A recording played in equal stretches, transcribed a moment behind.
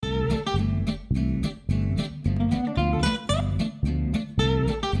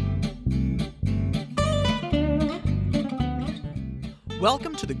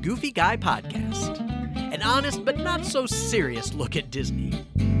Welcome to the Goofy Guy Podcast, an honest but not so serious look at Disney.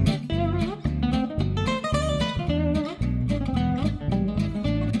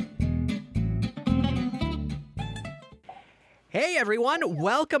 Hey everyone,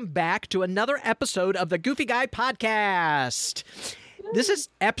 welcome back to another episode of the Goofy Guy Podcast. This is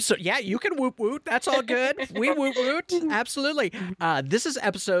episode, yeah, you can whoop whoop, that's all good. We whoop whoop, absolutely. This is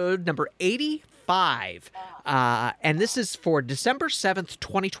episode number 85, and this is for December 7th,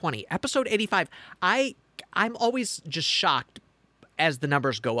 2020, episode 85. I'm always just shocked as the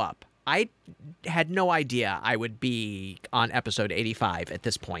numbers go up. I had no idea I would be on episode 85 at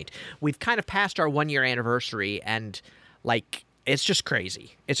this point. We've kind of passed our 1 year anniversary, and like, it's just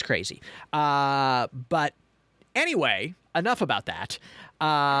crazy. It's crazy. But anyway, enough about that.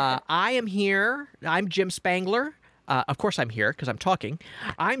 I am here. I'm Jim Spangler. Of course I'm here because I'm talking.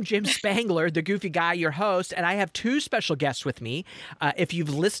 I'm Jim Spangler, the Goofy Guy, your host, and I have two special guests with me. If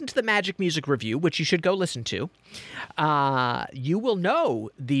you've listened to the Magic Music Review, which you should go listen to, you will know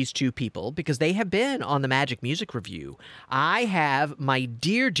these two people because they have been on the Magic Music Review. I have my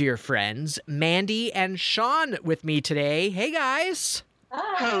dear, dear friends, Mandy and Sean, with me today. Hey, guys.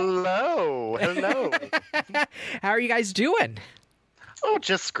 Hi. Hello. How are you guys doing? Oh,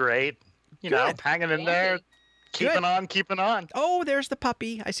 just great. You know, hanging in there. Keeping on. Oh, there's the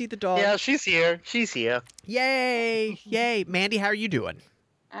puppy. I see the dog. Yeah, she's here. Yay. Mandy, how are you doing?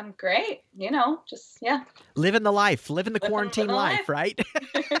 I'm great. You know, just, yeah. Living the life. Living the quarantine life, right?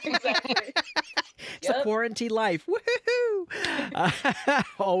 Exactly. It's a quarantine life. Woohoo!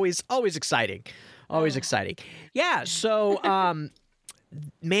 Always exciting. Always exciting. Yeah, so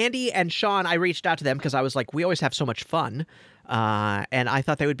Mandy and Sean, I reached out to them because I was like, we always have so much fun. And I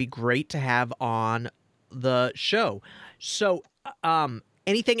thought they would be great to have on the show. So,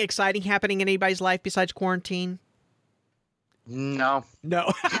 anything exciting happening in anybody's life besides quarantine? No. There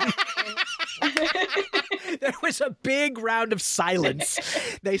was a big round of silence.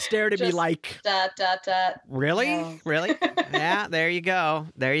 They stared at me like, ... Really? No. Really? Yeah, there you go.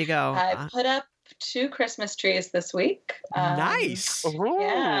 I put up 2 Christmas trees this week. Nice.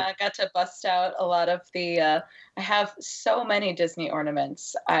 Yeah, I got to bust out a lot of the, I have so many Disney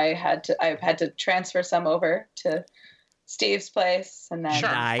ornaments. I've had to transfer some over to Steve's place and then some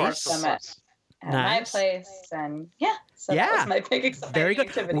at my place. And that was my big exciting Very good.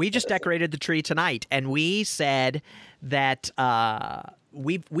 activity. We just decorated the tree tonight, and we said that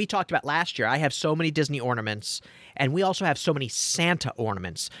we talked about last year. I have so many Disney ornaments, and we also have so many Santa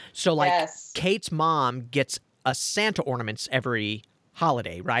ornaments. So, like, Kate's mom gets a Santa ornaments every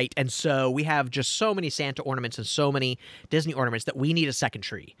holiday, right? And so we have just so many Santa ornaments and so many Disney ornaments that we need a second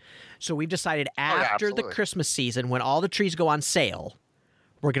tree. So we've decided after the Christmas season, when all the trees go on sale,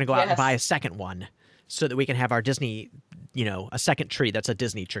 we're going to go out and buy a second one so that we can have our Disney, a second tree that's a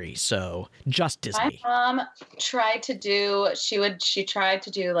Disney tree. So just Disney. My mom tried to do, she tried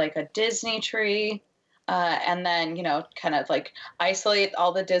to do like a Disney tree. And then, kind of like isolate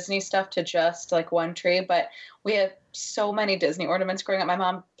all the Disney stuff to just like one tree. But we have so many Disney ornaments growing up. My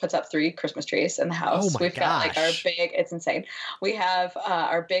mom puts up 3 Christmas trees in the house. Oh my We've got like our big, it's insane. We have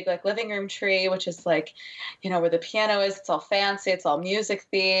our big like living room tree, which is like, where the piano is. It's all fancy. It's all music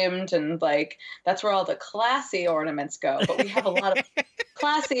themed. And like, that's where all the classy ornaments go. But we have a lot of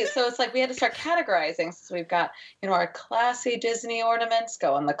classy. So it's like we had to start categorizing. So we've got, our classy Disney ornaments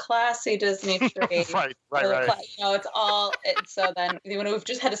go on the classy Disney tree. Right. It's all, so then we've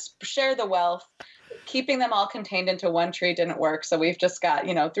just had to share the wealth. Keeping them all contained into one tree didn't work, so we've just got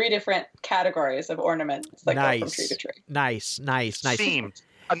 3 different categories of ornaments that go from tree to tree. Nice. Themed.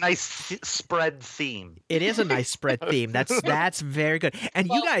 A nice spread theme. It is a nice spread theme. That's very good. And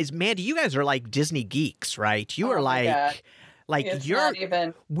you guys, Mandy, you guys are like Disney geeks, right? You are like you're.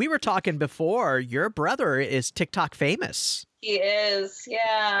 We were talking before. Your brother is TikTok famous. He is,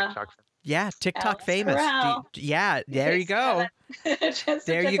 yeah. TikTok famous. There you go.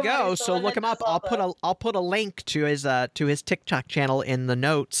 There you go. So look him up. I'll put a link to his TikTok channel in the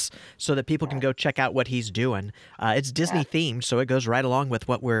notes so that people can go check out what he's doing. It's Disney themed, so it goes right along with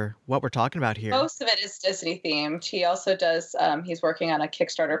what we're talking about here. Most of it is Disney themed. He also does. He's working on a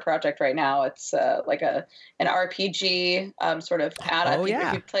Kickstarter project right now. It's like an RPG sort of add-on.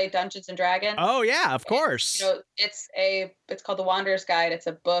 If you play Dungeons and Dragons. Oh yeah, of course. It's called The Wanderer's Guide. It's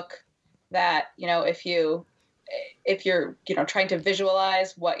a book that if you if you're, trying to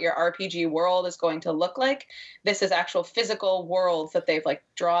visualize what your RPG world is going to look like, this is actual physical worlds that they've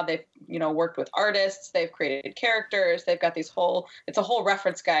drawn. They've, worked with artists, they've created characters, they've got it's a whole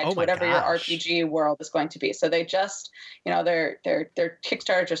reference guide to whatever your RPG world is going to be. So they just, their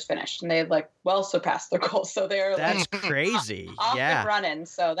Kickstarter just finished and they've well surpassed their goals. So they're that's crazy. Off and running.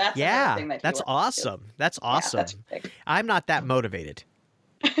 So that's another thing that that's awesome. That's awesome. Yeah, that's I'm not that motivated.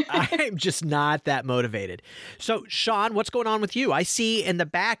 I'm just not that motivated. So, Sean, what's going on with you? I see in the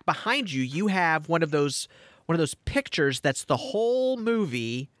back behind you, you have one of those pictures that's the whole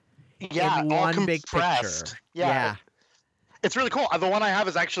movie in one big picture. Yeah. It's really cool. The one I have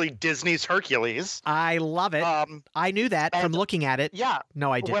is actually Disney's Hercules. I love it. I knew that from looking at it. Yeah.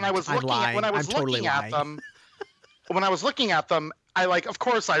 No, I didn't. When I was looking at them, I of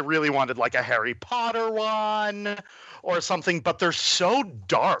course I really wanted a Harry Potter one or something, but they're so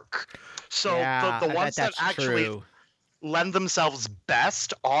dark. So the ones that actually lend themselves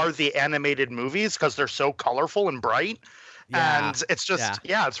best are the animated movies because they're so colorful and bright. Yeah. And it's just,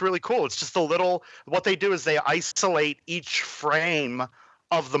 it's really cool. It's just what they do is they isolate each frame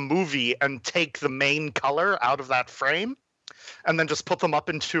of the movie and take the main color out of that frame and then just put them up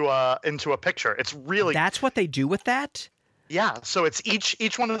into a picture. It's really... That's what they do with that? Yeah. So it's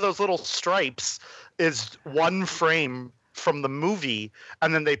each one of those little stripes is one frame from the movie,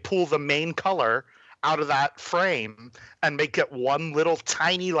 and then they pull the main color out of that frame and make it one little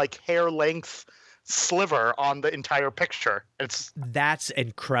tiny hair length sliver on the entire picture. That's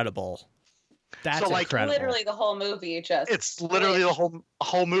incredible. That's incredible. Literally the whole movie it's literally the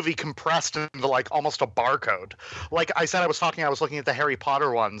whole movie compressed into almost a barcode. Like I said, I was looking at the Harry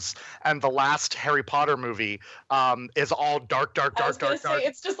Potter ones, and the last Harry Potter movie is all dark.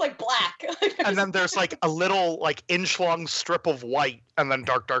 It's just black. And then there's a little inch long strip of white, and then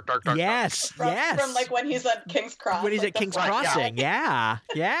dark. Yes. From when he's at King's Cross. When he's at King's Crossing. Yeah.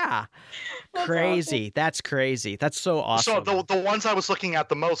 That's crazy. awesome. That's crazy. That's so awesome. So the ones I was looking at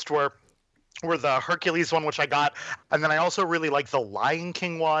the most were the Hercules one, which I got, and then I also really like the Lion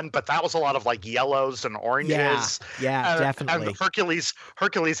King one, but that was a lot of yellows and oranges. Yeah, definitely. And the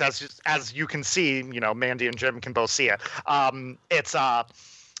Hercules, as you can see, Mandy and Jim can both see it. It's a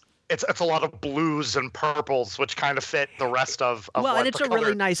lot of blues and purples, which kind of fit the rest of well, and it's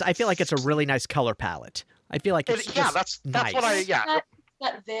really nice. I feel like it's a really nice color palette. I feel like it's that's nice. What I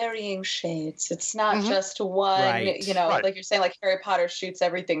Not varying shades. It's not just one, Right. like you're saying, Harry Potter shoots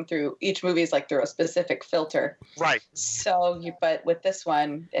everything through each movie is through a specific filter. Right. So but with this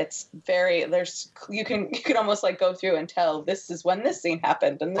one, it's you can almost go through and tell this is when this scene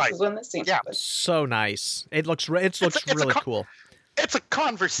happened and this is when this scene happened. So nice. It looks really cool. It's a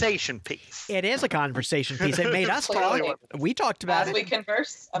conversation piece. It is a conversation piece. It made us talk. We talked about it. We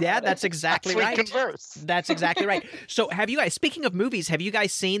converse. That's exactly right. That's exactly right. So have you guys, speaking of movies, have you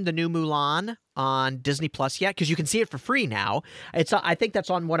guys seen the new Mulan on Disney Plus yet? Because you can see it for free now. I think that's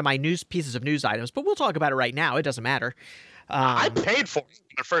on one of my pieces of news items, but we'll talk about it right now. It doesn't matter. I paid for it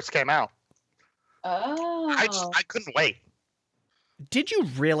when it first came out. Oh. I couldn't wait. Did you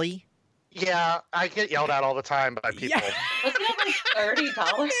really? Yeah, I get yelled at all the time by people. Yeah. Wasn't it $30?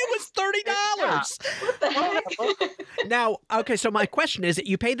 It was $30. What the heck? Now, okay, so my question is,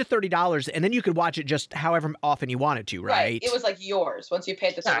 you paid the $30 and then you could watch it just however often you wanted to, right? It was yours once you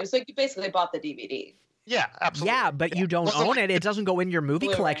paid the. It was you basically bought the DVD. Yeah, absolutely. Yeah, but you don't own it. It doesn't go in your movie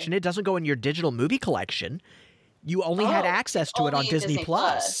collection. It doesn't go in your digital movie collection. You only had access to it on Disney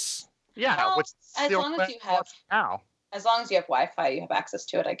Plus. Yeah, well, which as long as you have now. As long as you have Wi-Fi, you have access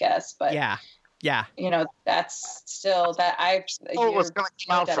to it, I guess. But yeah, that's still that I. Oh, it was going to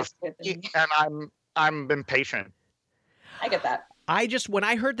come out for free, and I'm impatient. I get that. When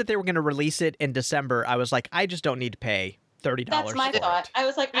I heard that they were going to release it in December, I was like, I just don't need to pay $30. That's my thought. I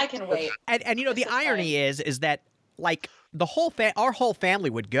was like, I can wait. And the irony is that the our whole family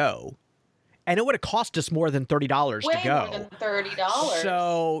would go. And it would have cost us more than $30 to go. More than $30.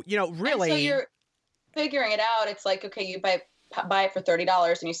 So, really. And so you're figuring it out. It's okay, you buy it for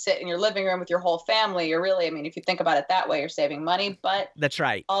 $30 and you sit in your living room with your whole family. You're really, if you think about it that way, you're saving money. But that's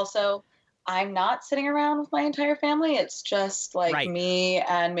right. Also, I'm not sitting around with my entire family. It's just me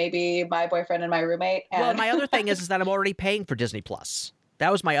and maybe my boyfriend and my roommate. And well, my other thing is that I'm already paying for Disney Plus.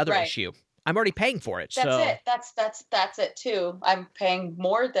 That was my other issue. I'm already paying for it. That's it. That's it too. I'm paying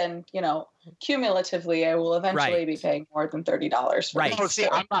more than, cumulatively I will eventually be paying more than $30 for right. Oh, see,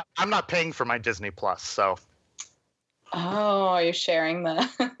 I'm not paying for my Disney Plus, so. Oh, are you sharing the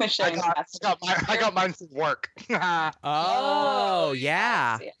I got mine from work. Oh,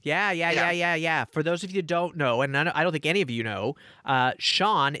 yeah. Yeah. For those of you who don't know, and I don't think any of you know,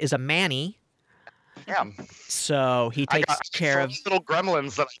 Sean is a Manny. Yeah. So he takes care of little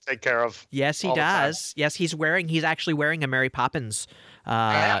gremlins that I take care of. Yes, he does. Yes, he's actually wearing a Mary Poppins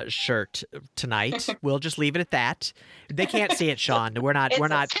shirt tonight. We'll just leave it at that. They can't see it, Sean. We're not.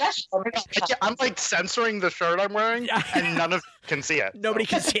 I'm like censoring the shirt I'm wearing, and none of you can see it. Nobody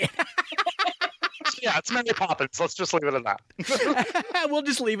can see it. Yeah, it's Mary Poppins. Let's just leave it at that. We'll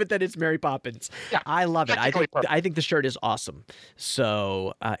just leave it that it's Mary Poppins. Yeah, I love it. I think the shirt is awesome.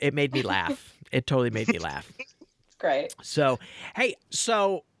 So it made me laugh. It totally made me laugh. Great. So, hey,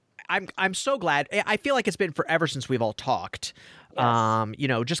 I'm so glad. I feel like it's been forever since we've all talked.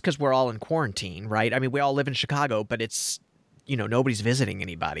 Yes. Just because we're all in quarantine, right? I mean, we all live in Chicago, but it's, nobody's visiting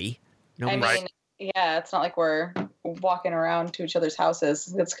anybody. Yeah, it's not like we're walking around to each other's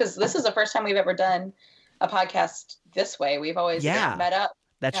houses. It's because this is the first time we've ever done a podcast this way. We've always met up.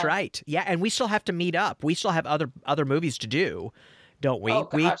 That's right. Yeah, and we still have to meet up. We still have other movies to do, don't we? Oh,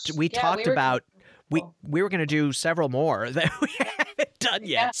 gosh. We talked about we were going to do several more that we haven't done yet.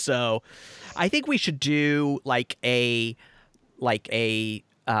 Yeah. So, I think we should do like a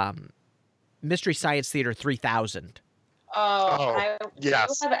Mystery Science Theater 3000. I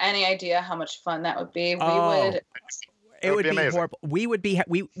don't have any idea how much fun that would be. It would be horrible. We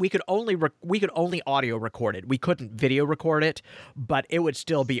could only audio record it. We couldn't video record it, but it would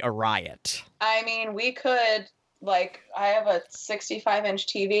still be a riot. I mean, we could, I have a 65-inch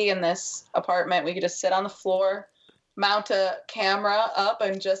TV in this apartment. We could just sit on the floor, mount a camera up,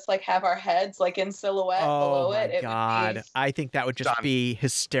 and just have our heads in silhouette below it. Oh my God. I think that would just be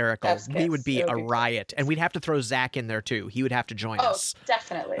hysterical. We would be a riot. And we'd have to throw Zach in there too. He would have to join us. Oh,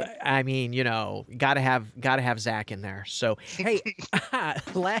 definitely. I mean, gotta have Zach in there. So hey,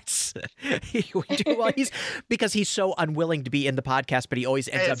 let's because he's so unwilling to be in the podcast, but he always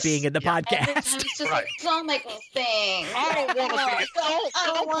ends up being in the podcast. Right. Don't make me sing. I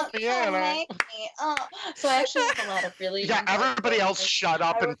don't want to make me. So I actually have a lot of really. Yeah, everybody else shut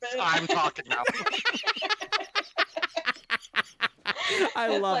up and I'm talking now.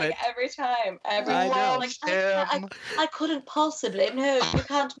 I love it. Every time. I couldn't possibly. No, you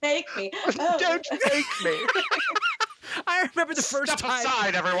can't make me. Oh. Don't make me. I remember the first time. Step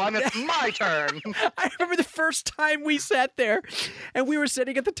aside, everyone. It's my turn. I remember the first time we sat there, and we were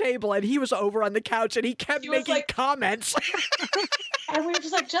sitting at the table, and he was over on the couch, and he kept making comments. And we were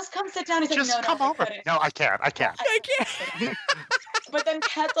just just come sit down. He's just no, come over. No, I can't. I can't. But then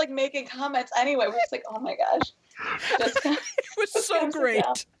Kat's making comments anyway. We're just oh my gosh. It was so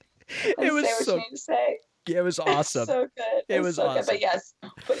great. It was so. What you need to say. It was awesome. So good. It was so awesome. Good. But yes,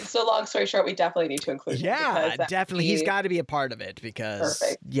 so long story short, we definitely need to include him. Yeah, definitely. He's got to be a part of it because,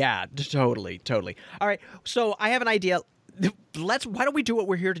 perfect. Yeah, totally. All right, so I have an idea. Why don't we do what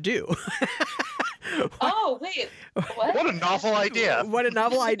we're here to do? Oh, wait. What a novel idea. What a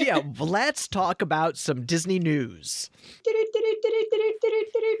novel idea. Let's talk about some Disney news. Do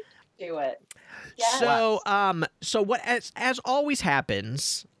it. Yes. So what as always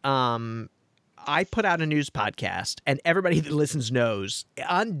happens, I put out a news podcast, and everybody that listens knows,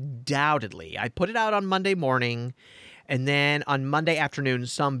 undoubtedly, I put it out on Monday morning, and then on Monday afternoon,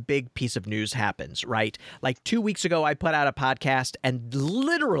 some big piece of news happens, right? 2 weeks ago, I put out a podcast, and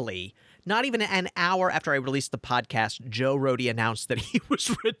literally, not even an hour after I released the podcast, Joe Rohde announced that he was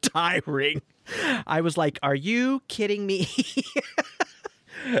retiring. I was like, are you kidding me?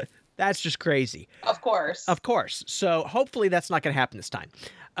 That's just crazy. Of course. So hopefully that's not going to happen this time.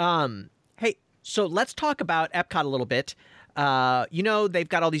 Hey, so let's talk about Epcot a little bit. They've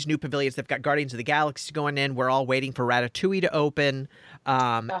got all these new pavilions. They've got Guardians of the Galaxy going in. We're all waiting for Ratatouille to open.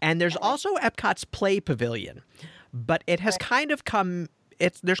 And there's also Epcot's Play Pavilion. But it has kind of come...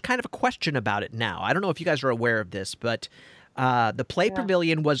 There's kind of a question about it now. I don't know if you guys are aware of this, but the Play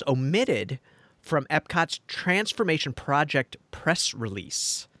Pavilion was omitted from Epcot's Transformation Project press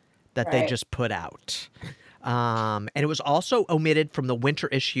release that they just put out. And it was also omitted from the winter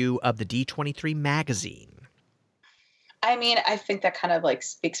issue of the D23 magazine. I mean, I think that kind of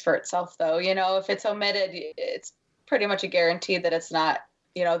speaks for itself, though. If it's omitted, it's pretty much a guarantee that it's not,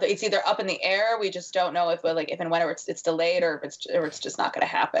 it's either up in the air. We just don't know if and when it's delayed or if it's just not going to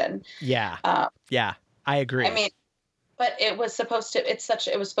happen. Yeah. Yeah, I agree. I mean, but it was supposed to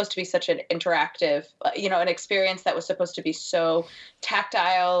be such an interactive, an experience that was supposed to be so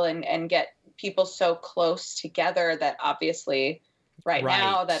tactile and get people so close together that obviously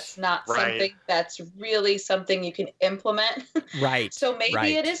now that's not something that's really something you can implement. Right. So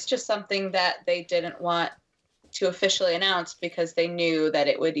maybe it is just something that they didn't want to officially announce because they knew that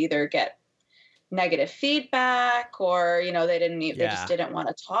it would either get negative feedback or, they just didn't want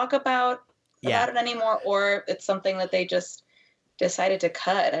to talk about it anymore, or it's something that they just decided to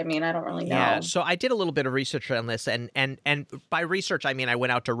cut. I mean, I don't really know. Yeah, so I did a little bit of research on this, and by research I mean I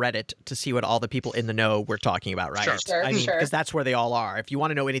went out to Reddit to see what all the people in the know were talking about, right? Sure, I mean, sure. because that's where they all are. If you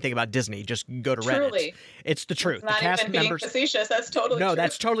want to know anything about Disney, just go to Reddit. Truly. It's the truth. It's not the cast even being members. facetious. That's totally No, true.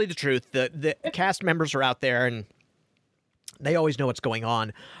 that's totally the truth. The cast members are out there, and they always know what's going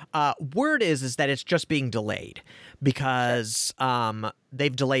on. Word is that it's just being delayed because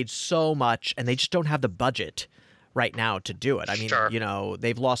they've delayed so much, and they just don't have the budget right now to do it. I mean, Sure.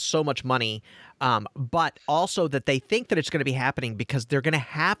 They've lost so much money, but also that they think that it's going to be happening because they're going to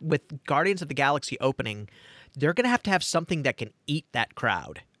have, with Guardians of the Galaxy opening, they're going to have something that can eat that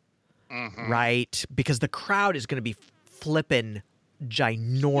crowd, right? Because the crowd is going to be flipping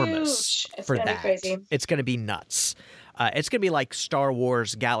ginormous Huge. It's for gonna be that. crazy. It's going to be nuts. It's going to be like Star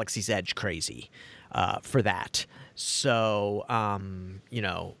Wars Galaxy's Edge crazy for that. So,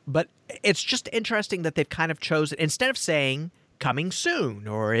 but it's just interesting that they've kind of chosen, instead of saying coming soon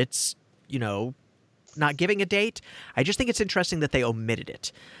or it's, not giving a date, I just think it's interesting that they omitted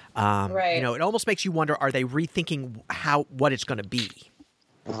it. Right. It almost makes you wonder, are they rethinking what it's going to be?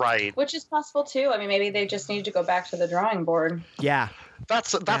 Right. Which is possible too. I mean, maybe they just need to go back to the drawing board. Yeah.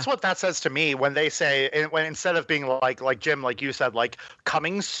 That's what that says to me when they say, when instead of being like Jim, like you said, like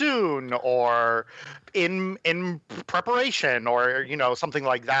coming soon or in preparation or something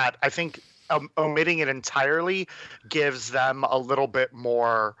like that. I think omitting it entirely gives them a little bit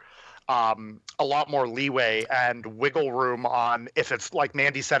more, a lot more leeway and wiggle room on if it's, like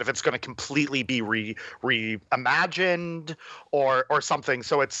Mandy said, if it's going to completely be reimagined or something.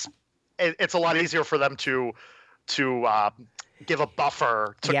 So it's a lot easier for them to give a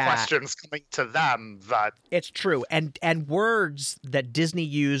buffer to questions coming to them. That it's true, and words that Disney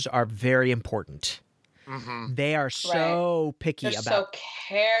use are very important. Mm-hmm. They are so picky They're about. so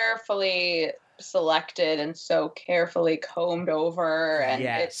carefully selected and so carefully combed over, and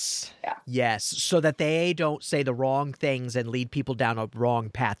yes, so that they don't say the wrong things and lead people down a wrong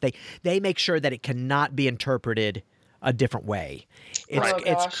path. They make sure that it cannot be interpreted a different way.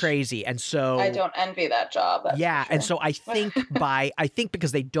 It's crazy, and so I don't envy that job. That's for sure. and so I think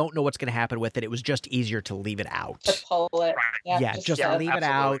because they don't know what's going to happen with it, it was just easier to leave it out. To pull it, just leave it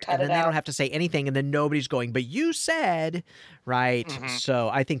out, and then they don't have to say anything, and then nobody's going, "But you said," right? Mm-hmm.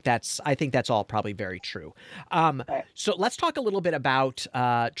 So I think that's all probably very true. So let's talk a little bit about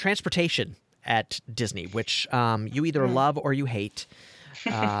transportation at Disney, which you either love or you hate.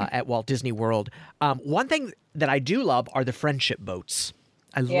 At Walt Disney World. One thing that I do love are the friendship boats.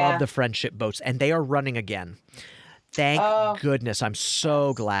 I love the friendship boats, and they are running again. Thank goodness. I'm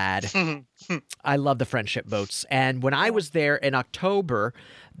so glad. I love the friendship boats. And when I was there in October,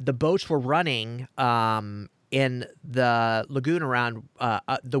 the boats were running in the lagoon around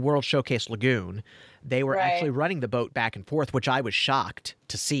the World Showcase Lagoon. They were actually running the boat back and forth, which I was shocked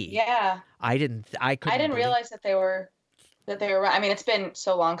to see. Yeah. I didn't realize that they were. I mean, it's been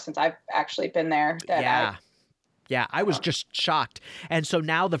so long since I've actually been there. I was just shocked. And so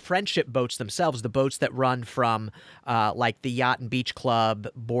now the friendship boats themselves, the boats that run from like the Yacht and Beach Club,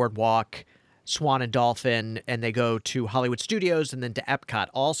 Boardwalk, Swan and Dolphin, and they go to Hollywood Studios and then to Epcot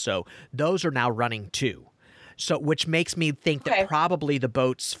also, those are now running too. So which makes me think that probably the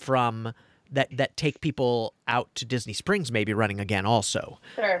boats from that take people out to Disney Springs may be running again also.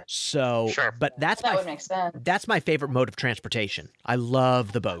 Sure. So, but that would make sense. That's my favorite mode of transportation. I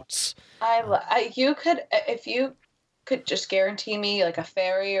love the boats. If you could just guarantee me like a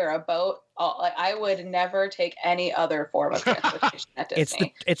ferry or a boat, I would never take any other form of transportation at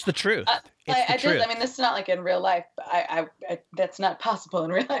Disney. It's the truth. I mean, this is not like in real life. I that's not possible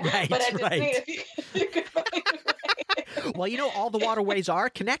in real life. Right, but at Disney, if you could find a way. Well, all the waterways are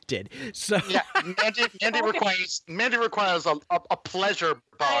connected. So Mandy requires a pleasure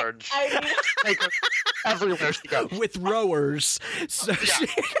barge. Take her everywhere she goes with rowers. So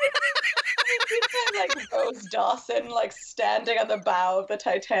like Rose Dawson, like standing on the bow of the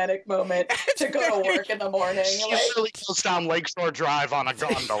Titanic moment to go to work in the morning. She really goes down Lakeshore Drive on a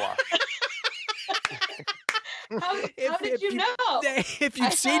gondola. How did you know? If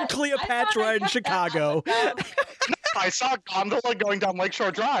you've seen Cleopatra in Chicago. I saw a gondola going down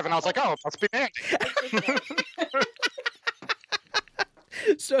Lakeshore Drive, and I was like, oh, it must be Mandy.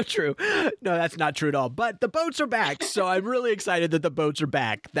 So true. No, that's not true at all. But the boats are back, so I'm really excited that the boats are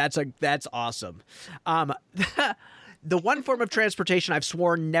back. That's awesome. The one form of transportation I've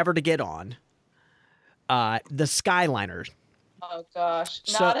sworn never to get on, the Skyliner. Oh gosh!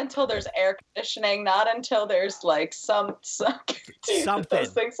 Not until there's air conditioning. Not until there's like something. Those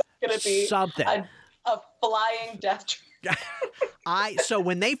things are going to be something. A flying death trap. So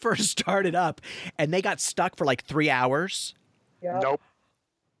when they first started up and they got stuck for like 3 hours, Yep. Nope.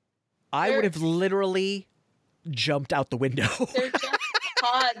 I would have literally jumped out the window. They're just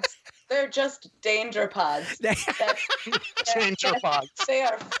pods. They're just danger pods. Danger pods. They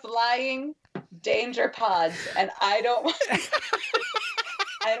are flying danger pods, and I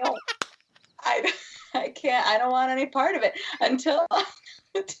can't. I don't want any part of it until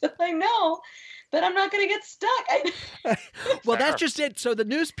I know that I'm not going to get stuck. Well, that's just it. So the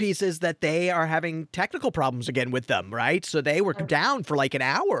news piece is that they are having technical problems again with them, right? So they were down for like an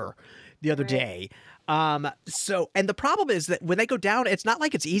hour the other day. And the problem is that when they go down, it's not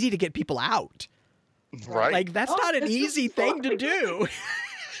like it's easy to get people out. Right. Like, that's not an easy thing to do.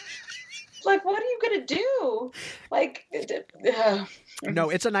 Like, what are you going to do? Like, no,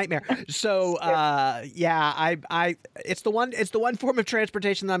 it's a nightmare. So, it's the one form of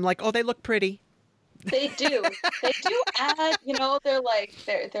transportation that I'm like, oh, they look pretty. They do add, they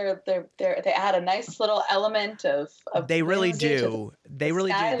add a nice little element of they really do. They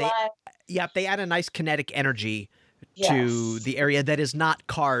add a nice kinetic energy to the area that is not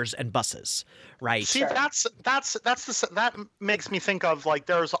cars and buses, right? See, that makes me think of, like,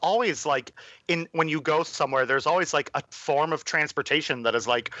 there's always, like, when you go somewhere, there's always like a form of transportation that is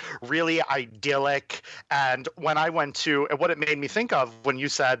like really idyllic. And when I went to, what it made me think of when you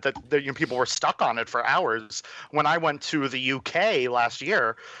said that people were stuck on it for hours, when I went to the UK last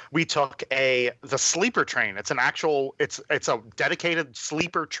year, we took the sleeper train. It's a dedicated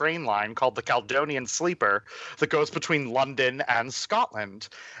sleeper train line called the Caledonian Sleeper that goes between London and Scotland.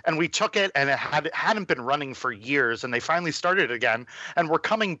 And we took it, and it hadn't been running for years, and they finally started again. And we're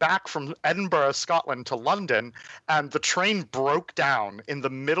coming back from Edinburgh, Scotland to London, and the train broke down in the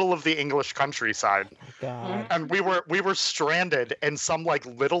middle of the English countryside. God. And we were stranded in some like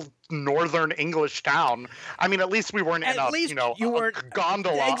little northern English town. I mean, at least we weren't in a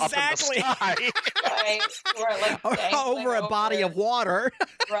gondola up in the sky. Right. We're like over a body of water.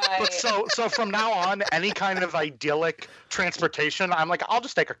 Right. But so from now on, any kind of idyllic transportation, I'm like, I'll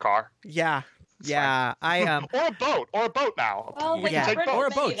just take a car. Yeah. Yeah, or a boat now. Well, we can take boats. Or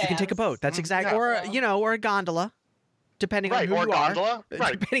a boat. You can take a boat. That's exactly. Or a gondola, depending on who you gondola. are.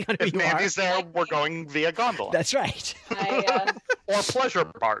 Right. Depending on who if you Mandy's are. there, we're going via gondola. That's right. Or a pleasure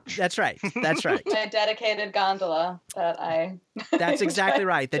barge. That's right. That's right. A dedicated gondola that I. That's exactly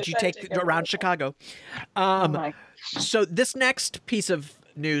right. That you take around Chicago. So this next piece of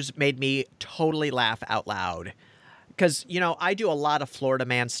news made me totally laugh out loud. Because, I do a lot of Florida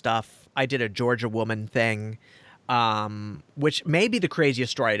man stuff. I did a Georgia woman thing, which may be the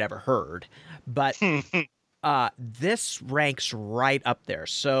craziest story I'd ever heard. But this ranks right up there.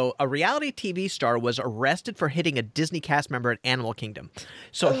 So a reality TV star was arrested for hitting a Disney cast member at Animal Kingdom.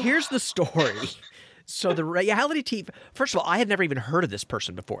 So here's the story. So the reality TV, first of all, I had never even heard of this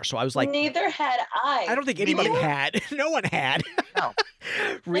person before. So I was like, neither had I. I don't think anybody had. No one had. No.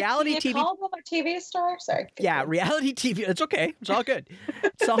 Reality TV. Call them a TV star? Sorry. Yeah, reality TV. It's okay. It's all good.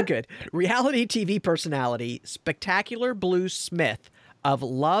 It's all good. Reality TV personality, Spectacular Blue Smith of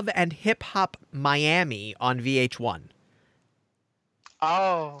Love and Hip Hop Miami on VH1.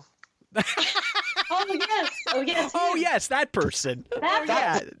 Oh. Oh yes, that person.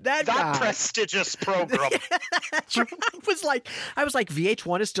 That guy. Prestigious program. I was like,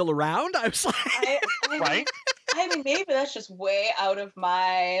 VH1 is still around? I was like, right? I mean, maybe that's just way out of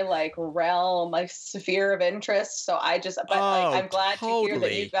my realm, sphere of interest. So I'm glad to hear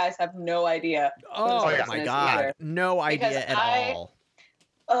that you guys have no idea. Oh my God, either. No idea at all.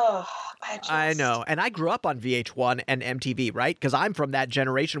 Oh, I know. And I grew up on VH1 and MTV, right? Because I'm from that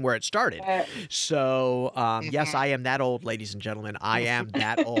generation where it started. So, yes, I am that old, ladies and gentlemen. I am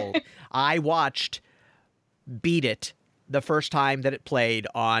that old. I watched Beat It the first time that it played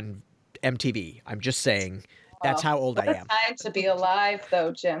on MTV. I'm just saying. That's how old I am. What a time to be alive,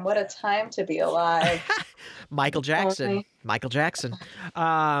 though, Jim. What a time to be alive. Michael Jackson. Michael Jackson.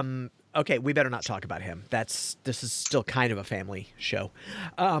 Okay, we better not talk about him. This is still kind of a family show.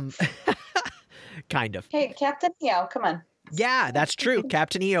 Kind of. Hey, Captain EO, come on. Yeah, that's true.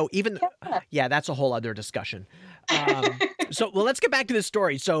 Captain EO, that's a whole other discussion. Let's get back to this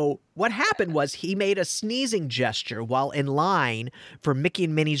story. So what happened was he made a sneezing gesture while in line for Mickey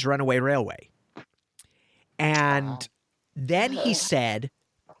and Minnie's Runaway Railway. And then he said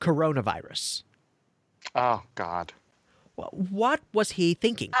coronavirus. Oh, God. What was he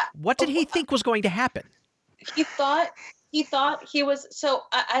thinking? What did he think was going to happen? He thought he was, so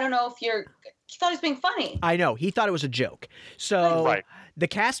I don't know if he thought he was being funny. I know. He thought it was a joke. So the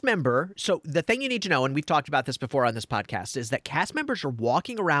cast member, so the thing you need to know, and we've talked about this before on this podcast, is that cast members are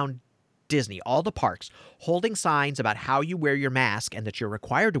walking around Disney, all the parks, holding signs about how you wear your mask and that you're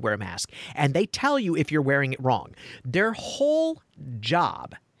required to wear a mask, and they tell you if you're wearing it wrong. Their whole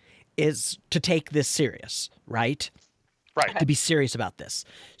job is to take this serious, right? Right. To be serious about this.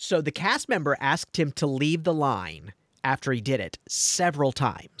 So the cast member asked him to leave the line after he did it several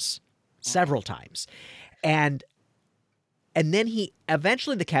times. And then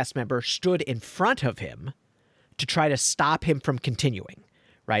eventually the cast member stood in front of him to try to stop him from continuing,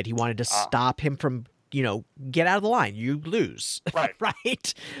 right? He wanted to stop him from, get out of the line. You lose, right?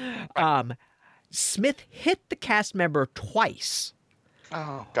 Right. Smith hit the cast member twice.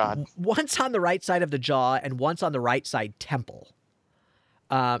 Oh, God. Once on the right side of the jaw and once on the right side temple.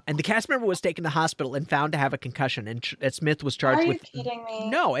 And the cast member was taken to hospital and found to have a concussion. And Smith was charged with... Are you kidding me?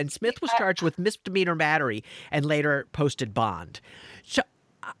 No, and Smith was charged with misdemeanor battery and later posted bond. So,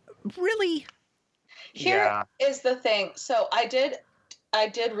 really... Here is the thing. So I did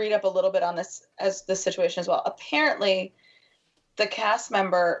read up a little bit on this situation as well. Apparently, the cast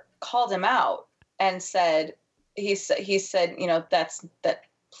member called him out and said... He said, that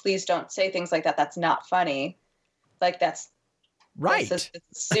please don't say things like that. That's not funny. Like, that's right. That's a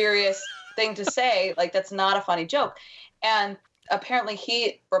serious thing to say. Like, that's not a funny joke. And apparently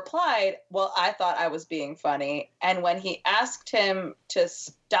he replied, well, I thought I was being funny. And when he asked him to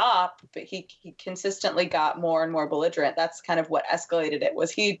stop, but he consistently got more and more belligerent. That's kind of what escalated it.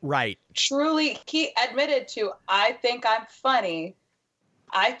 Was he he admitted to, I think I'm funny.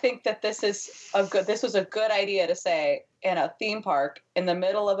 I think that this was a good idea to say in a theme park in the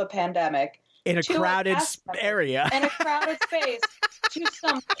middle of a pandemic. In a crowded area. In a crowded space to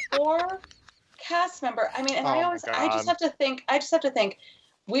some poor cast member. I mean, and I just have to think,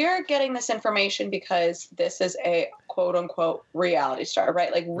 we're getting this information because this is a quote unquote reality star,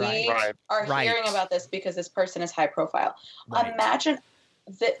 right? Like we are hearing about this because this person is high profile. Right. Imagine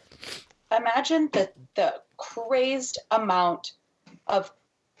the crazed amount of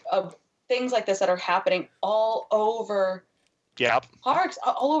things like this that are happening all over parks,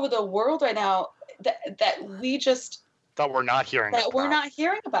 all over the world right now that we're not hearing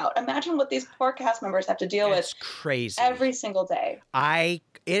about. Imagine what these poor cast members have to deal with crazy every single day. It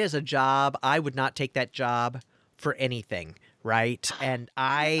is a job. I would not take that job for anything, right? And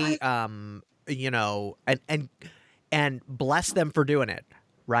and bless them for doing it,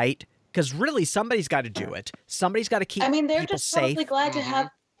 right? Because really somebody's got to do it. Somebody's got to keep they're people just safe. probably glad to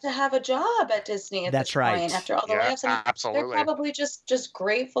have a job at Disney at this point after all the layoffs. And absolutely. They're probably just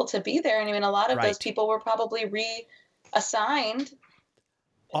grateful to be there. And I mean, a lot of those people were probably reassigned.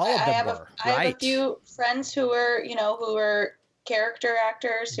 All of them were. I have a few friends who were character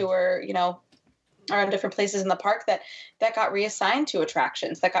actors who were, are in different places in the park that got reassigned to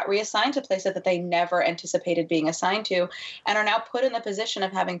attractions, that got reassigned to places that they never anticipated being assigned to, and are now put in the position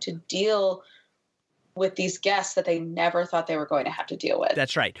of having to deal with these guests that they never thought they were going to have to deal with.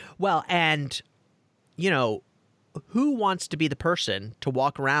 That's right. Well, and, who wants to be the person to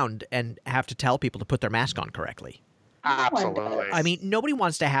walk around and have to tell people to put their mask on correctly? Absolutely. I mean, nobody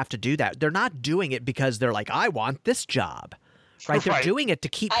wants to have to do that. They're not doing it because they're like, I want this job, right? They're doing it to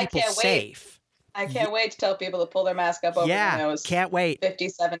keep people safe. I can't wait to tell people to pull their mask up over their nose. Can't wait.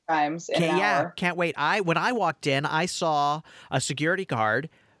 57 times in an hour. Can't wait. When I walked in, I saw a security guard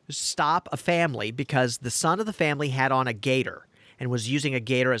stop a family because the son of the family had on a gator and was using a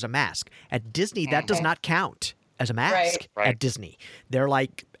gator as a mask. At Disney, that does not count as a mask at Disney. They're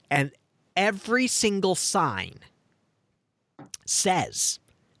like, and every single sign says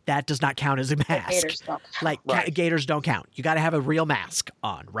that does not count as a mask. Gators don't count. You got to have a real mask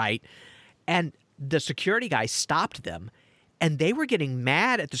on, right? And the security guy stopped them, and they were getting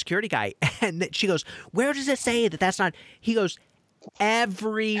mad at the security guy. And she goes, "Where does it say that that's not?" He goes,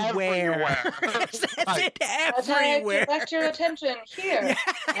 "Everywhere." That's it, everywhere. Direct your attention here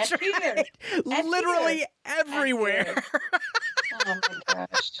and here. And literally here. everywhere. Oh my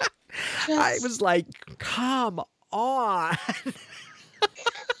gosh. I was like, come on.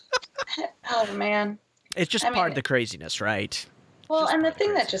 Oh man. It's just part of the craziness, right? Well, and the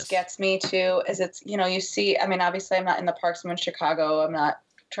thing that just gets me too is it's, you see, I mean, obviously I'm not in the parks, I'm in Chicago. I'm not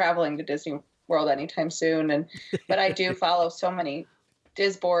traveling to Disney World anytime soon. But I do follow so many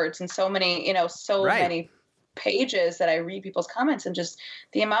Disboards and so many, many pages that I read people's comments, and just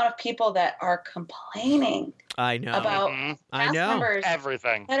the amount of people that are complaining about cast members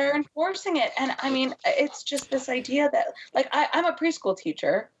everything that are enforcing it. And I mean, it's just this idea that, like, I'm a preschool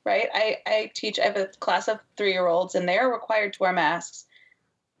teacher, right? I have a class of 3-year-olds, and they're required to wear masks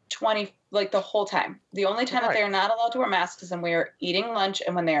the whole time. The only time that they're not allowed to wear masks is when we are eating lunch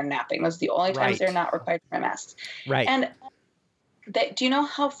and when they are napping. Those are the only times they're not required to wear masks. Right. And do you know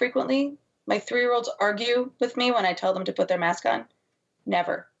how frequently my 3-year-olds argue with me when I tell them to put their mask on?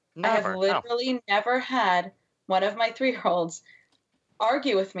 Never. I have literally never had one of my 3-year-olds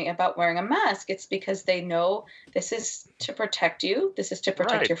argue with me about wearing a mask. It's because they know this is to protect you. This is to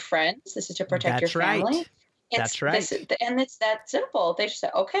protect your friends. This is to protect your family. Right. That's right. And it's that simple. They just say,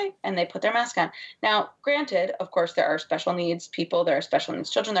 okay, and they put their mask on. Now, granted, of course, there are special needs people. There are special needs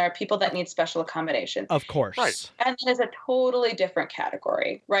children. There are people that need special accommodation. Of course. Right. And that is a totally different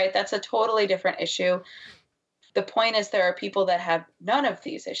category, right? That's a totally different issue. The point is there are people that have none of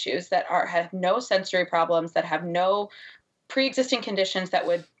these issues, that have no sensory problems, that have no pre-existing conditions that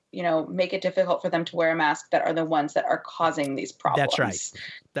would, make it difficult for them to wear a mask, that are the ones that are causing these problems. That's right.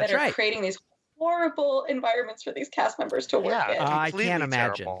 That's that are creating these horrible environments for these cast members to work in. I can't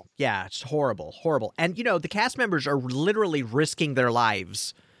imagine. Terrible. Yeah, it's horrible. And, the cast members are literally risking their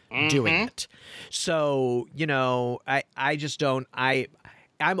lives doing it. So, I just don't,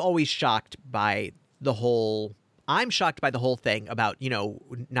 I'm always shocked by the whole thing about,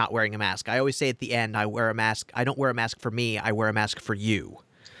 not wearing a mask. I always say at the end, I wear a mask. I don't wear a mask for me. I wear a mask for you.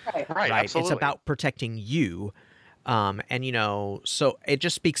 Right. Absolutely. It's about protecting you. So it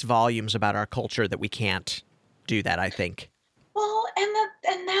just speaks volumes about our culture that we can't do that, I think. Well,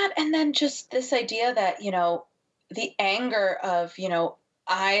 and then just this idea that, the anger of,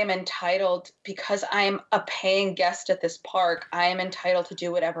 I am entitled because I'm a paying guest at this park. I am entitled to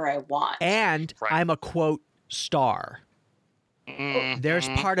do whatever I want. And I'm a quote star. There's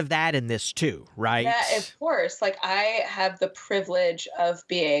part of that in this too, right? Yeah, of course. Like I have the privilege of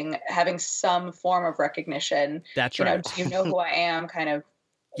having some form of recognition. That's right. Do you know who I am? Kind of.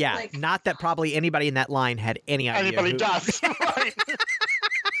 Yeah, not that probably anybody in that line had any idea. Anybody does, right?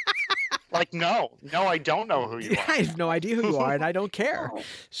 Like, no, I don't know who you are. I have no idea who you are, and I don't care.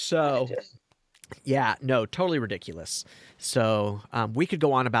 So, yeah, no, totally ridiculous. So we could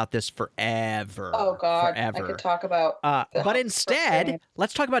go on about this forever. Oh, God. Forever. I could talk about but instead,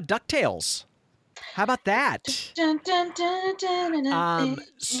 let's talk about DuckTales. How about that?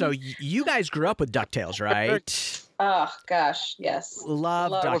 So you guys grew up with DuckTales, right? Oh, gosh, yes.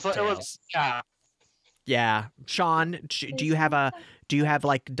 Love DuckTales. Yeah. Sean, do you have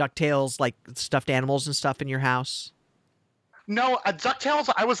like DuckTales, like stuffed animals and stuff in your house? No, DuckTales,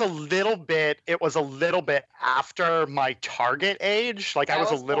 it was a little bit after my target age. Like I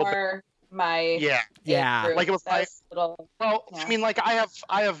was a little bit my like it was like little, well, yeah. I mean, like I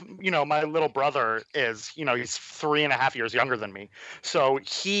have my little brother is, he's 3.5 years younger than me. So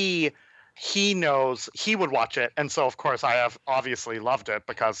he knows, he would watch it, and so of course I have obviously loved it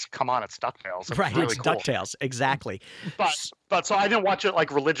because come on, it's DuckTales. It's right, really it's cool. DuckTales, exactly. But so I didn't watch it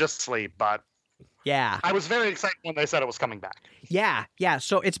like religiously, but yeah, I was very excited when they said it was coming back. Yeah.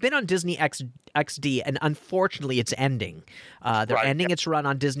 So it's been on Disney XD, and unfortunately, it's ending. They're ending its run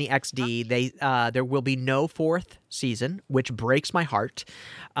on Disney XD. There will be no 4th season, which breaks my heart.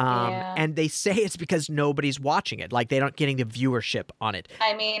 And they say it's because nobody's watching it, like they're not getting the viewership on it.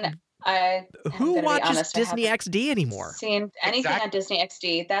 I mean, who watches Disney XD anymore? Seen anything on Disney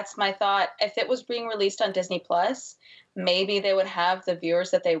XD? That's my thought. If it was being released on Disney Plus, maybe they would have the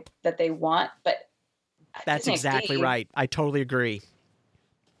viewers that they want, but. That's Disney exactly XD. right. I totally agree.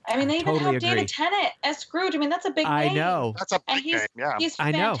 I mean, they even have David Tennant as Scrooge. I mean, that's a big name. I know. That's a big name, yeah. He's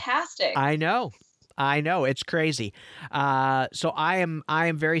fantastic. I know. It's crazy. So I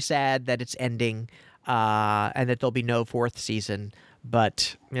am very sad that it's ending, and that there'll be no 4th season.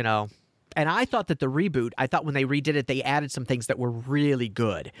 But, and I thought that the reboot, when they redid it, they added some things that were really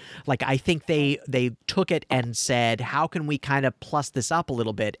good. Like, I think they took it and said, how can we kind of plus this up a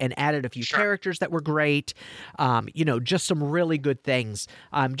little bit, and added a few characters that were great. Just some really good things.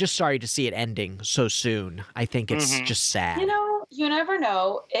 I'm just sorry to see it ending so soon. I think it's just sad. You never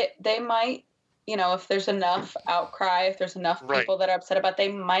know. They might, if there's enough outcry, if there's enough people that are upset about it,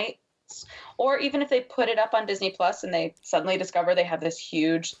 they might, or even if they put it up on Disney Plus and they suddenly discover they have this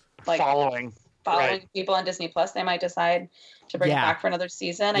huge following people on Disney Plus, they might decide to bring it back for another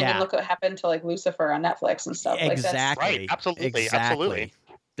season. I mean, look what happened to like Lucifer on Netflix and stuff. Exactly. Absolutely.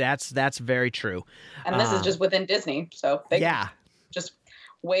 That's very true. And this is just within Disney, so they can just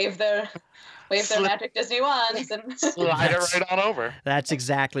wave their magic Disney wands and slide it right on over. That's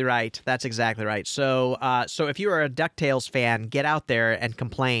exactly right. So if you are a DuckTales fan, get out there and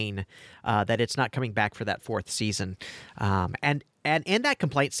complain that it's not coming back for that 4th season. And in that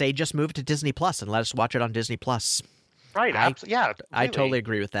complaint, say just move it to Disney Plus and let us watch it on Disney Plus. Right. I totally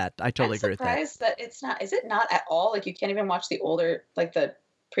agree with that. I'm surprised that it's not. Is it not at all? Like you can't even watch the older, like the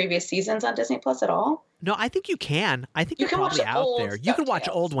previous seasons on Disney Plus at all? No, I think you can. I think you can probably out there. You can watch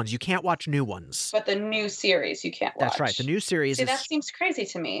old ones. You can't watch new ones. But the new series you can't watch. That's right. The new series that seems crazy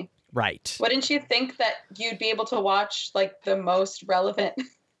to me. Right. Wouldn't you think that you'd be able to watch like the most relevant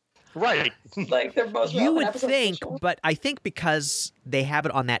Right. like the most you would think, but I think because they have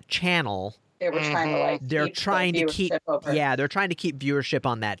it on that channel, they were trying to like they're trying to keep they're trying to keep viewership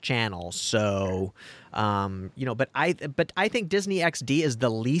on that channel. So but I think Disney XD is the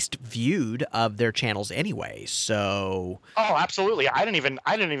least viewed of their channels anyway. So absolutely. I didn't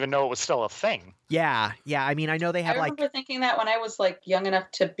even know it was still a thing. Yeah. I mean, I know they have I remember thinking that when I was like young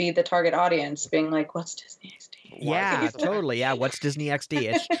enough to be the target audience, being like, "What's Disney XD?" Yeah, totally. Yeah, what's Disney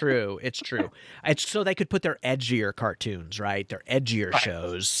XD? It's true. It's true. It's so they could put their edgier cartoons, right? Their edgier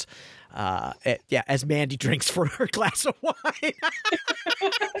shows. As Mandy drinks for her glass of wine.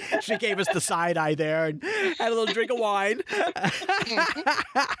 She gave us the side eye there and had a little drink of wine.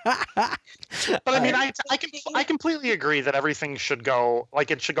 But I mean, I completely agree that everything should go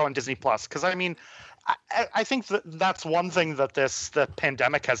on Disney Plus, because I mean, I think that's one thing that the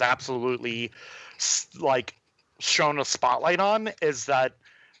pandemic has absolutely like shown a spotlight on, is that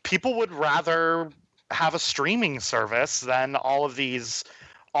people would rather have a streaming service than all of these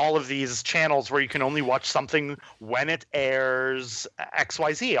channels where you can only watch something when it airs,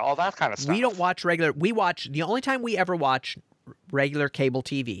 XYZ, all that kind of stuff. We don't watch the only time we ever watch regular cable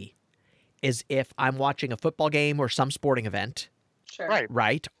TV is if I'm watching a football game or some sporting event. Sure.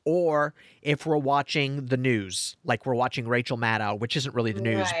 Right. Or if we're watching the news, like we're watching Rachel Maddow, which isn't really the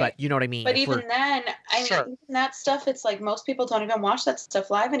news, but you know what I mean. But even then, even that stuff, it's like most people don't even watch that stuff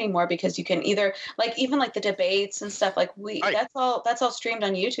live anymore, because you can either even the debates and stuff, like that's all streamed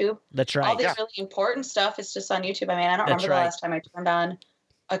on YouTube. That's right. All the really important stuff is just on YouTube. I mean, I don't remember the last time I turned on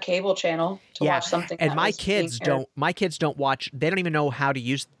a cable channel to watch something. And my kids don't watch. They don't even know how to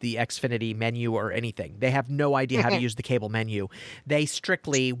use the Xfinity menu or anything. They have no idea how to use the cable menu. They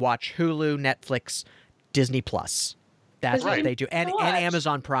strictly watch Hulu, Netflix, Disney Plus. That's what they do, and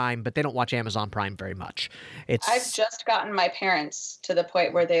Amazon Prime, but they don't watch Amazon Prime very much. I've just gotten my parents to the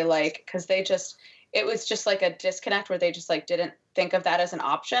point where they because it was just like a disconnect where they just didn't think of that as an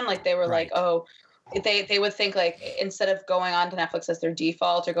option. Like they were they would think instead of going on to Netflix as their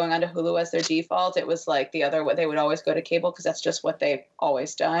default or going on to Hulu as their default, it was the other way. They would always go to cable because that's just what they've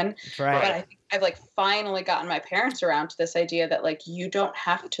always done. Right. But I think I've finally gotten my parents around to this idea that you don't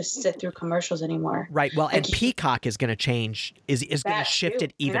have to sit through commercials anymore. Right. Well, and Peacock is going to change, is going to shift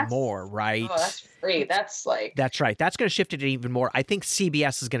it even more, right? Oh, that's free. That's That's right. That's going to shift it even more. I think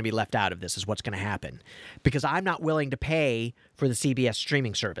CBS is going to be left out of this, is what's going to happen, because I'm not willing to pay for the CBS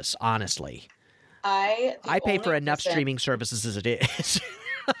streaming service, honestly. I pay for enough streaming services as it is.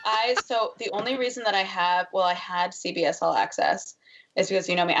 So the only reason that I had CBS All Access is because,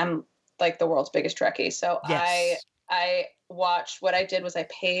 you know me, I'm the world's biggest Trekkie. So yes. I watched, what I did was I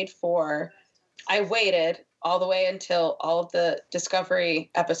waited all the way until all of the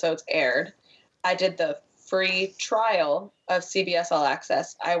Discovery episodes aired. I did the free trial of CBS All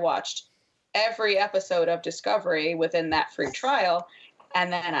Access. I watched every episode of Discovery within that free trial,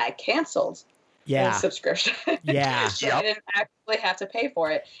 and then I canceled the subscription. Yeah. So I didn't actually have to pay for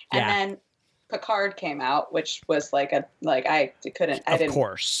it. And then Picard came out, which was I couldn't. Of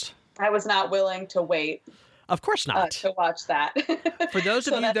course. I was not willing to wait. Of course not. To watch that. For those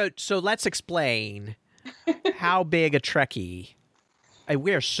of you that, so let's explain how big a Trekkie.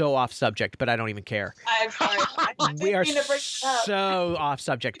 We are so off subject, but I don't even care. I'm sorry. We are so off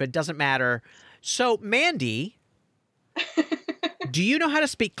subject, but it doesn't matter. So, Mandy, do you know how to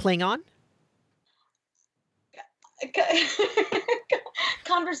speak Klingon?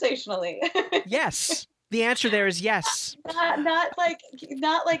 Conversationally. Yes. The answer there is yes. Not like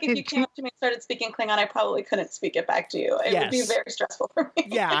if you came up to me and started speaking Klingon, I probably couldn't speak it back to you. It would be very stressful for me.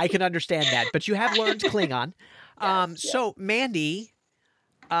 Yeah, I can understand that. But you have learned Klingon. Yes. So, Mandy,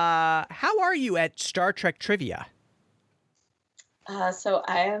 how are you at Star Trek trivia? So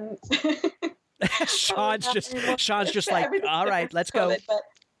I am. Sean's just like, all right, let's go. But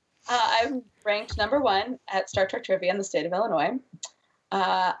I'm ranked number 1 at Star Trek trivia in the state of Illinois.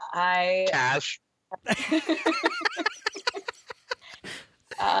 Cash.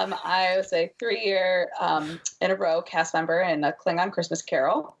 I was a 3-year in a row cast member in a Klingon Christmas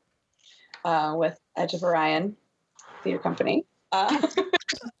Carol with Edge of Orion Theater Company. That's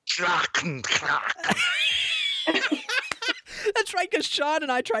right, because Sean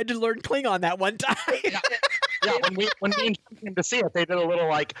and I tried to learn Klingon that one time. Yeah, when me and Sean came to see it, they did a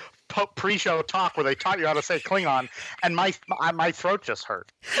little pre-show talk where they taught you how to say Klingon, and my throat just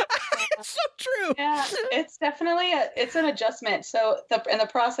hurt. It's so true. Yeah, it's definitely it's an adjustment. So in the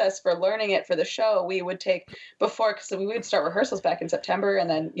process for learning it for the show, we would take because we would start rehearsals back in September, and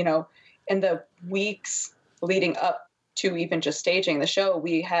then in the weeks leading up to even just staging the show,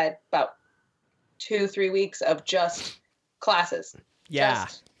 we had about 2-3 weeks of just classes. Yeah.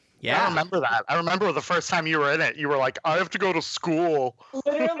 I remember that. I remember the first time you were in it, you were like, I have to go to school.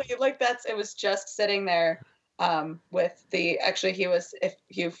 Literally, it was just sitting there with if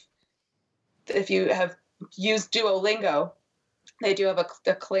you have used Duolingo, they do have a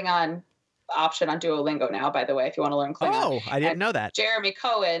Klingon option on Duolingo now, by the way, if you want to learn Klingon. Oh, I didn't know that. Jeremy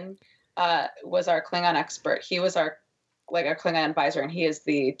Cohen was our Klingon expert. He was our Klingon advisor, and he is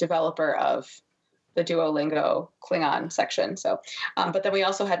the developer of the Duolingo Klingon section. So, but then we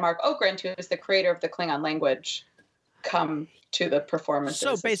also had Mark Okrand, who is the creator of the Klingon language, come to the performances.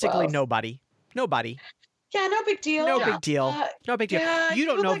 So basically, nobody. Yeah, no big deal. No big deal. No big deal. Yeah, you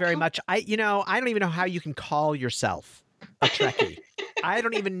don't know very much. I don't even know how you can call yourself a Trekkie. I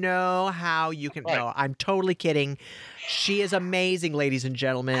don't even know how you can. Right. No, I'm totally kidding. She is amazing, ladies and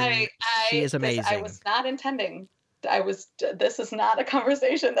gentlemen. She is amazing. I was not intending. This is not a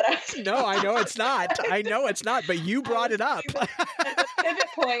conversation that I was. No, I know it's not. I know it's not, but you brought it up. The pivot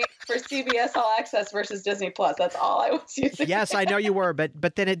point for CBS All Access versus Disney Plus. That's all I was using. Yes, I know you were,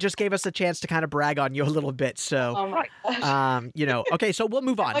 but then it just gave us a chance to kind of brag on you a little bit. So, oh my gosh. Okay, so we'll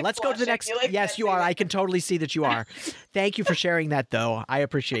move on. Let's go to the next. Yes, you are. I can totally see that you are. Thank you for sharing that, though. I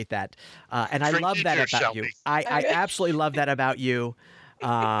appreciate that, and I love that about you. I absolutely love that about you.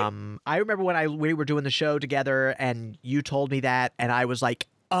 I remember when we were doing the show together and you told me that, and I was like,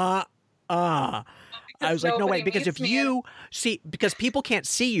 I was like, no, wait, because if you see, because people can't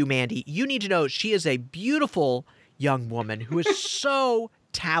see you, Mandy, you need to know she is a beautiful young woman who is so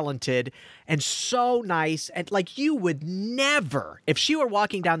talented and so nice. And like, you would never, if she were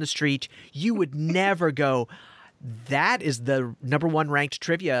walking down the street, you would never go, that is the #1 ranked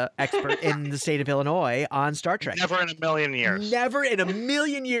trivia expert in the state of Illinois on Star Trek. Never in a million years. Never in a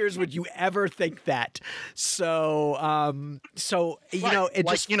million years would you ever think that. So, it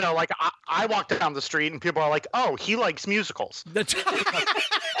like, just I walk down the street and people are like, "Oh, he likes musicals."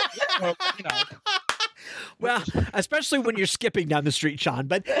 Well, especially when you're skipping down the street, Sean.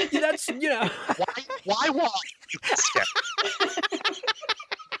 But that's Why walk? Skip.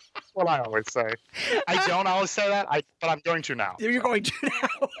 What I always say. I don't always say that, but I'm going to now. You're going to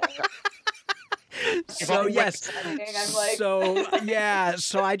now. So yes.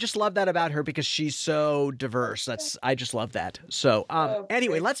 So I just love that about her because she's so diverse. I just love that. So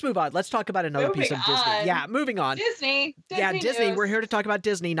anyway, let's move on. Let's talk about another piece of Disney. Yeah, moving on. Disney. Disney. News. We're here to talk about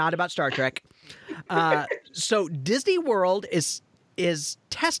Disney, not about Star Trek. So Disney World is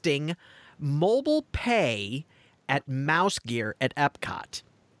testing mobile pay at Mouse Gear at Epcot.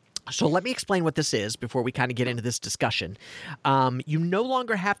 So let me explain what this is before we kind of get into this discussion. You no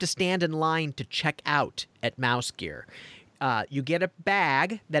longer have to stand in line to check out at Mouse Gear. You get a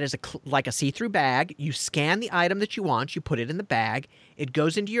bag that is like a see-through bag. You scan the item that you want. You put it in the bag. It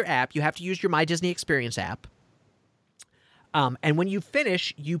goes into your app. You have to use your My Disney Experience app. And when you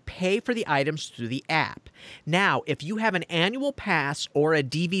finish, you pay for the items through the app. Now, if you have an annual pass or a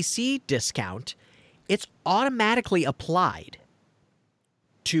DVC discount, it's automatically applied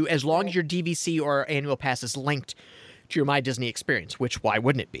to as long as your DVC or annual pass is linked to your My Disney Experience, which why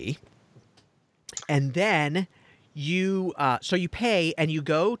wouldn't it be? And then you pay and you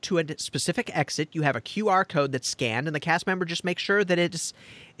go to a specific exit. You have a QR code that's scanned, and the cast member just makes sure that it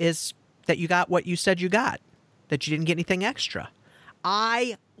is that you got what you said you got, that you didn't get anything extra.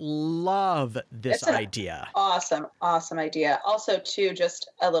 I love this idea. Awesome idea. Also, too, just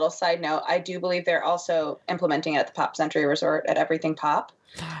a little side note, I do believe they're also implementing it at the Pop Century Resort at Everything Pop.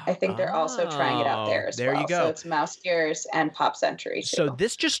 I think they're also trying it out there as well. There you go. So it's Mouse Gears and Pop Century, too. So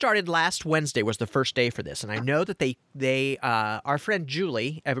this just started last Wednesday was the first day for this. And I know that they our friend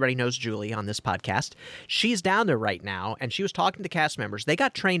Julie, everybody knows Julie on this podcast, she's down there right now, and she was talking to cast members. They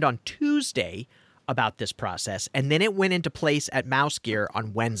got trained on Tuesday about this process, and then it went into place at Mouse Gear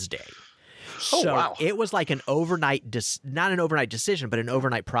on Wednesday. So It was like an overnight, not an overnight decision, but an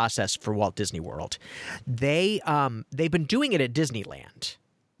overnight process for Walt Disney World. They've been doing it at Disneyland.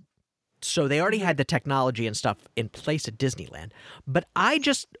 So they already had the technology and stuff in place at Disneyland. But I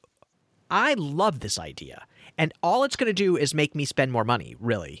love this idea. And all it's going to do is make me spend more money,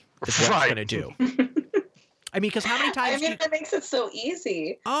 really, is what it's going to do. I mean, because how many times that makes it so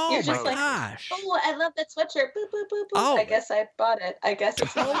easy. Oh, you're just my gosh. Oh, I love that sweatshirt. Boop, boop, boop, boop. Oh. I guess I bought it. I guess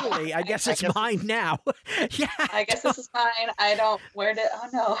it's totally. I guess it's mine now. Yeah. I guess this is mine. Oh,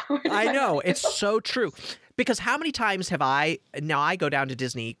 no. I know. It's so true. Because how many times have I go down to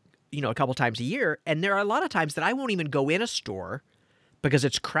Disney a couple times a year. And there are a lot of times that I won't even go in a store because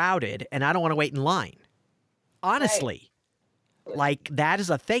it's crowded and I don't want to wait in line. Honestly, like that is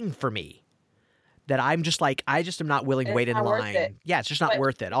a thing for me that I'm just like, I just am not willing to wait in line. Yeah, it's just not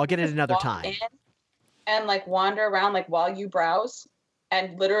worth it. I'll get it another time. And like wander around like while you browse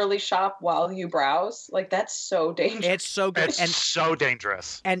and literally shop while you browse. Like that's so dangerous. It's so good. It's so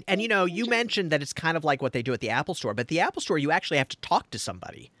dangerous. And you mentioned that it's kind of like what they do at the Apple Store, but the Apple Store, you actually have to talk to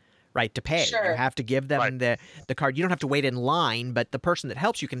somebody, right, to pay. Sure. You have to give them the card. You don't have to wait in line, but the person that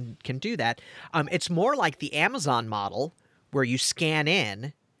helps you can do that. It's more like the Amazon model where you scan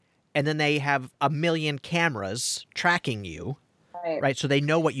in and then they have a million cameras tracking you, right? So they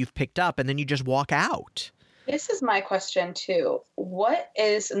know what you've picked up and then you just walk out. This is my question too. What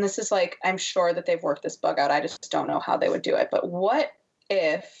is, and this is like, I'm sure that they've worked this bug out. I just don't know how they would do it. But what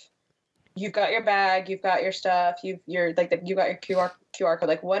if you've got your bag, you've got your stuff, you got your QR code.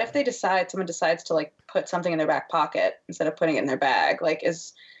 Like, what if someone decides to like put something in their back pocket instead of putting it in their bag? Like,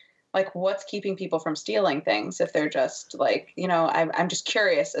 what's keeping people from stealing things if they're just like, I'm just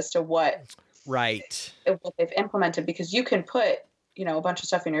curious as to what they've implemented, because you can put, a bunch of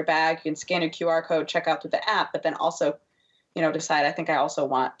stuff in your bag. You can scan your QR code, check out through the app, but then also, decide, I think I also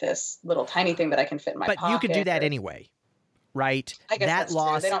want this little tiny thing that I can fit in my pocket. But you could do that anyway, right? I guess that's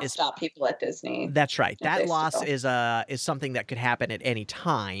true. They don't stop people at Disney. That's right. That loss is something that could happen at any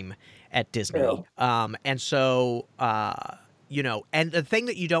time at Disney. True. And so, and the thing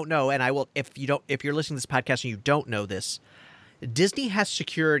that you don't know, and I will, if you're listening to this podcast and you don't know this, Disney has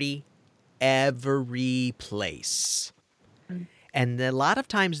security every place. And a lot of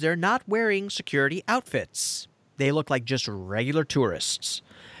times they're not wearing security outfits. They look like just regular tourists.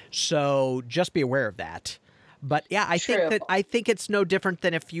 So just be aware of that. But yeah, I think it's no different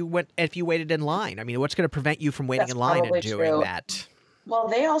than if you waited in line. I mean, what's going to prevent you from waiting in line and doing that? Well,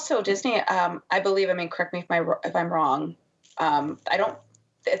 they also, Disney, I believe, correct me if I'm wrong.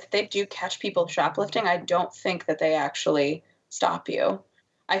 If they do catch people shoplifting, I don't think that they actually stop you.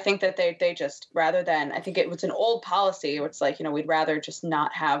 I think that they just, rather than, I think it was an old policy where it's like, we'd rather just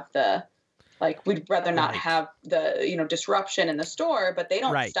not have we'd rather not have the, disruption in the store, but they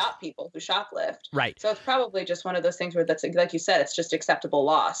don't stop people who shoplift. Right. So it's probably just one of those things where that's, like you said, it's just acceptable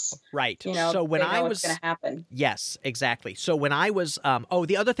loss. Right. So when I was going to happen. Yes, exactly. So when I was,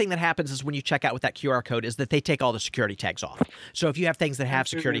 the other thing that happens is when you check out with that QR code is that they take all the security tags off. So if you have things that have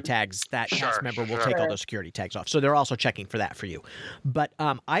security tags, that cast member will take all those security tags off. So they're also checking for that for you. But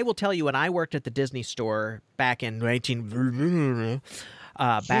I will tell you, when I worked at the Disney store back in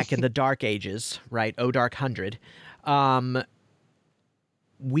back in the dark ages, right? Dark 100.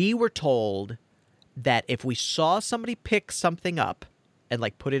 We were told that if we saw somebody pick something up and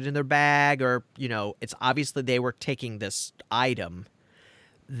like put it in their bag, or, it's obviously they were taking this item,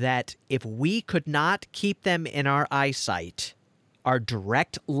 that if we could not keep them in our eyesight, our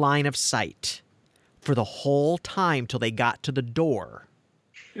direct line of sight for the whole time till they got to the door,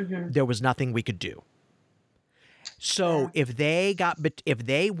 there was nothing we could do. So if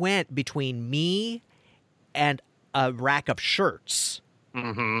they went between me and a rack of shirts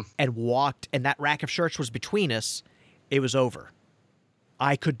and walked, and that rack of shirts was between us, it was over.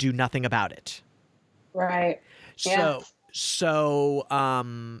 I could do nothing about it. Right. So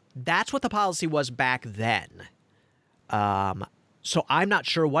that's what the policy was back then. So I'm not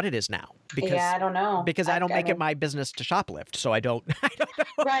sure what it is now. Because, I don't know. Because I don't make it my business to shoplift, so I don't know.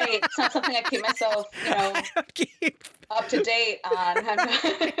 Right. It's not something I keep myself, up to date on.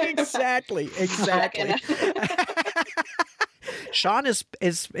 Exactly. Sean is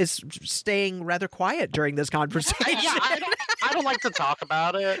staying rather quiet during this conversation. I don't like to talk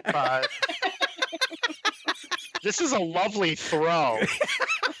about it, but this is a lovely throw.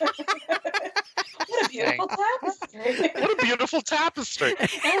 What a beautiful tapestry.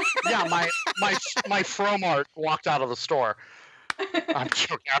 Yeah, my Fromart walked out of the store. I'm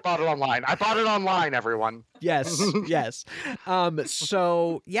joking. I bought it online, everyone. Yes.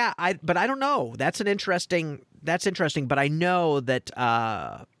 So yeah, but I don't know. That's interesting, but I know that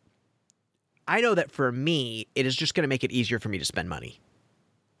for me, it is just going to make it easier for me to spend money.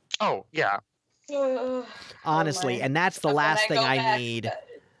 Oh, yeah. Honestly, and that's the last thing I need.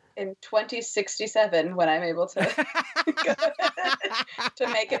 In 2067, when I'm able to to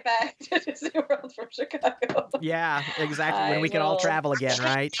make it back to Disney World from Chicago. Yeah, exactly. When we can all travel again,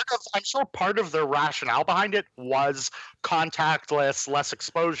 right? I'm sure part of their rationale behind it was contactless, less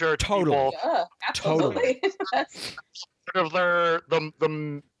exposure to people. Yeah, absolutely. Part of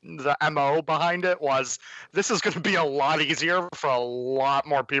the the MO behind it was this is going to be a lot easier for a lot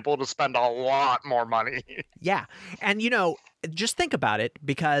more people to spend a lot more money. Yeah. And, just think about it,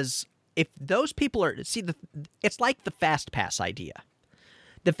 because if those people are, it's like the Fast Pass idea.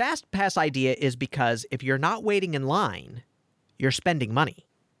 The Fast Pass idea is because if you're not waiting in line, you're spending money.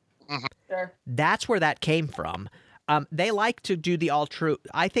 Mm-hmm. Sure. That's where that came from. They like to do the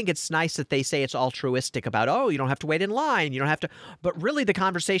I think it's nice that they say it's altruistic about, oh, you don't have to wait in line. You don't have to. But really the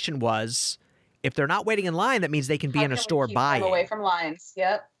conversation was, if they're not waiting in line, that means they can be in a store buying. Away from lines.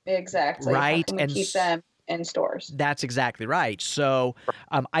 Yep, exactly. Right. How can we keep them in stores? That's exactly right. So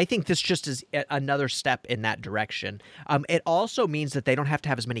I think this just is another step in that direction. It also means that they don't have to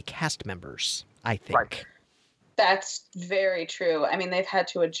have as many cast members, I think. Right. That's very true. I mean, they've had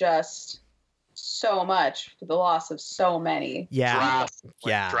to adjust so much for the loss of so many. Yeah.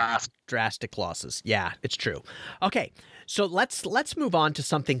 Drastic. Drastic losses. Yeah, it's true. Okay, so let's move on to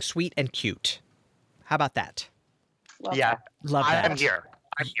something sweet and cute. How about that? Love that. Love that. I'm here.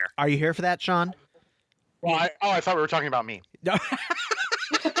 Are you here for that, Sean? Well, I thought we were talking about me. No.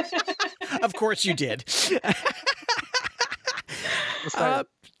 Of course you did.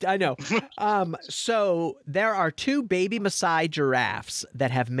 I know. So there are 2 baby Maasai giraffes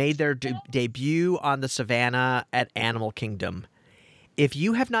that have made their debut on the savannah at Animal Kingdom. If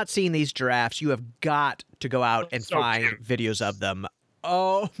you have not seen these giraffes, you have got to go out and find videos of them.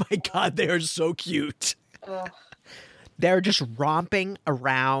 Oh my God, they are so cute. They're just romping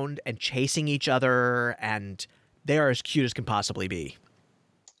around and chasing each other, and they are as cute as can possibly be.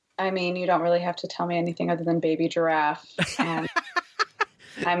 I mean, you don't really have to tell me anything other than baby giraffe. And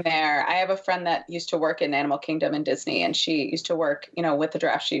I'm there. I have a friend that used to work in Animal Kingdom and Disney, and she used to work, with the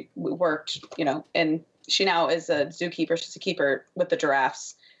giraffe. She worked, and she now is a zookeeper. She's a keeper with the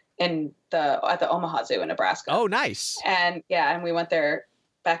giraffes at the Omaha Zoo in Nebraska. Oh, nice. And yeah, and we went there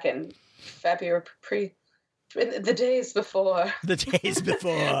back in February, the days before. The days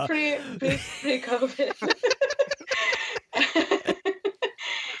before. Pre-COVID.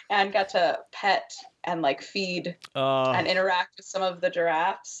 And got to pet and feed and interact with some of the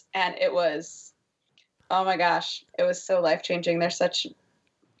giraffes. And it was, oh my gosh, it was so life-changing. They're such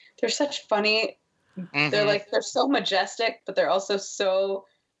funny. Mm-hmm. They're so majestic, but they're also so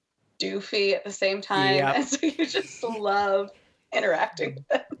doofy at the same time. Yep. And so you just love interacting with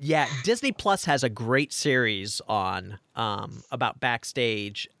them. Yeah, Disney Plus has a great series on about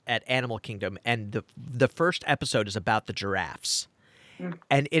backstage at Animal Kingdom, and the first episode is about the giraffes.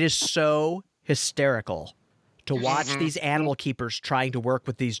 And it is so hysterical to watch these animal keepers trying to work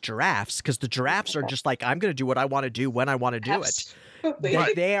with these giraffes, because the giraffes are just like, I'm going to do what I want to do when I want to do it.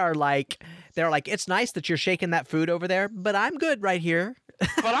 They're like, it's nice that you're shaking that food over there, but I'm good right here.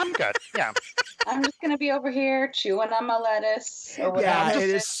 But I'm good. Yeah. I'm just going to be over here chewing on my lettuce. Or whatever. Yeah,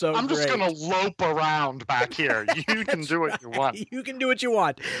 it is so I'm just going to lope around back here. You can do what you want. You can do what you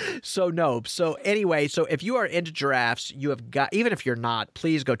want. So anyway, if you are into giraffes, you have got, even if you're not,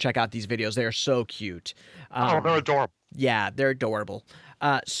 please go check out these videos. They are so cute. They're adorable. Yeah, they're adorable.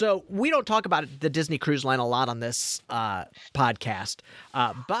 So we don't talk about the Disney Cruise Line a lot on this podcast,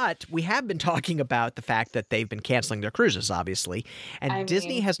 but we have been talking about the fact that they've been canceling their cruises, obviously. And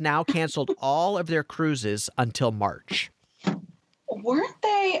Disney has now canceled all of their cruises until March. Weren't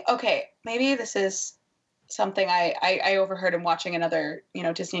they? Okay, maybe this is something I overheard in watching another,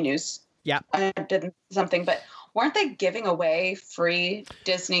 Disney news. Yeah. I did something, but weren't they giving away free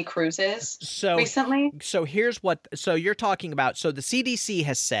Disney cruises recently? So here's what, you're talking about, the CDC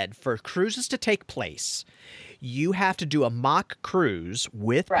has said for cruises to take place, you have to do a mock cruise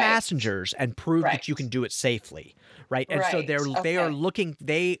with passengers and prove that you can do it safely. Right. And so they are looking,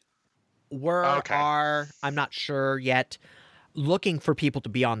 I'm not sure yet, looking for people to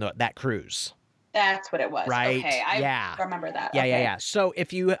be on that cruise. That's what it was. Right. Okay. I remember that. Yeah, okay. yeah. So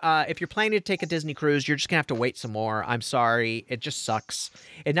if you're planning to take a Disney cruise, you're just gonna have to wait some more. I'm sorry. It just sucks.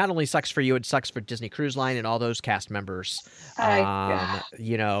 It not only sucks for you, it sucks for Disney Cruise Line and all those cast members. And I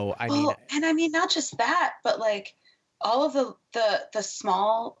mean, not just that, but all of the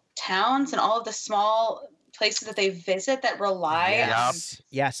small towns and all of the small places that they visit that rely on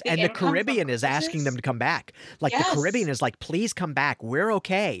yes, and the Caribbean is asking them to come back. The Caribbean is like, please come back. We're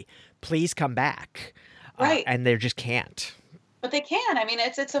okay. Please come back. Right. And they just can't. But they can. I mean,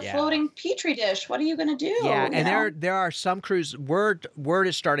 it's a floating petri dish. What are you going to do? Yeah, and there are some cruise word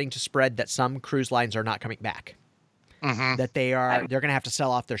is starting to spread that some cruise lines are not coming back. Mm-hmm. That they're going to have to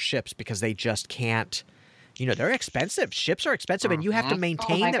sell off their ships because they just can't. They're expensive. Ships are expensive, and you have to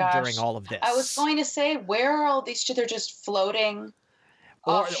maintain them during all of this. I was going to say, where are all these? They're just floating,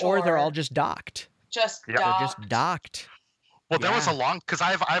 or they're all just docked. They're just docked. Well, there was because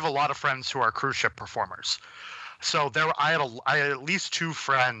I have a lot of friends who are cruise ship performers. So I had at least 2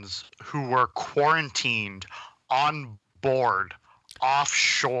 friends who were quarantined on board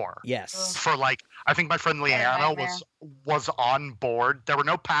offshore. Yes. For I think my friend Leanna was on board. There were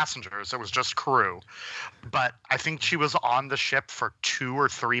no passengers. It was just crew. But I think she was on the ship for 2 or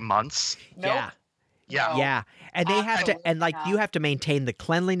 3 months. Nope. Yeah. Yeah. Yeah. And they have to, and you have to maintain the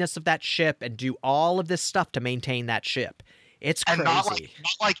cleanliness of that ship and do all of this stuff to maintain that ship. It's crazy. And not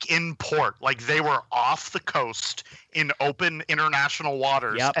like in port. Like they were off the coast in open international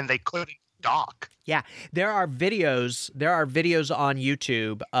waters and they couldn't dock. Yeah. There are videos on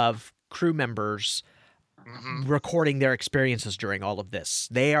YouTube of crew members recording their experiences during all of this.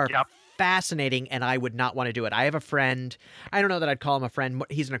 They are fascinating, and I would not want to do it. I have a friend, I don't know that I'd call him a friend.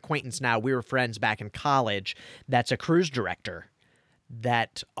 He's an acquaintance now. We were friends back in college. That's a cruise director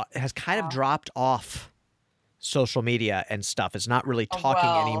that has kind of dropped off social media and stuff, is not really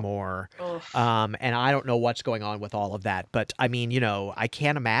talking anymore. And I don't know what's going on with all of that. But I mean, I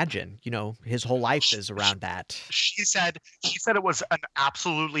can't imagine, his whole life is around that. She said it was an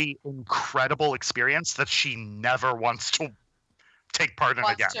absolutely incredible experience that she never wants to take part in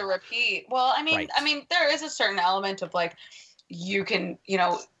again. To repeat. Well, I mean, there is a certain element of you can,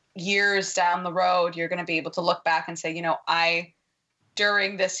 years down the road, you're going to be able to look back and say,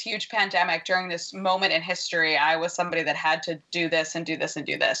 during this huge pandemic, during this moment in history, I was somebody that had to do this and do this and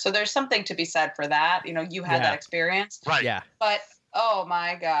do this. So there's something to be said for that. You had that experience. Right. Yeah. But, oh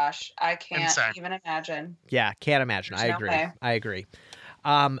my gosh, I can't even imagine. Yeah, can't imagine. I agree.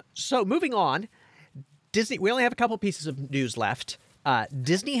 So moving on, Disney, we only have a couple pieces of news left.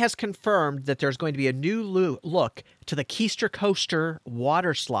 Disney has confirmed that there's going to be a new look to the Keister Coaster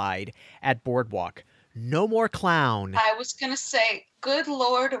water slide at Boardwalk. No more clown. I was going to say, good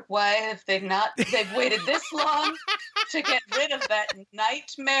Lord, why have they've waited this long to get rid of that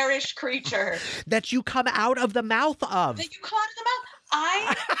nightmarish creature that you come out of the mouth of?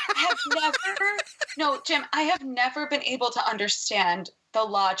 I have Jim, I have never been able to understand the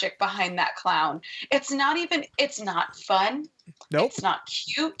logic behind that clown. It's not fun. Nope. It's not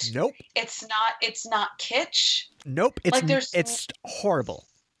cute. Nope. It's not kitsch. Nope. It's horrible.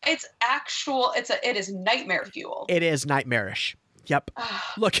 It is nightmare fuel. It is nightmarish. Yep.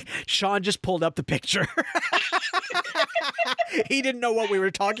 Look, Sean just pulled up the picture. He didn't know what we were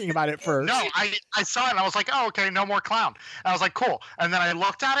talking about at first. No, I saw it and I was like, oh, okay, no more clown. And I was like, cool. And then I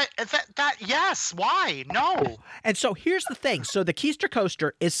looked at it and yes, why? No. And so here's the thing. So the Keister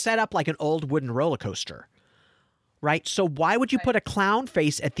Coaster is set up like an old wooden roller coaster, right? So why would you put a clown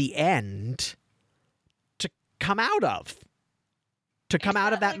face at the end to come out of? To come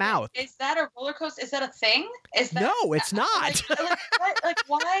out of that mouth. Is that a roller coaster? Is that a thing? No, it's not.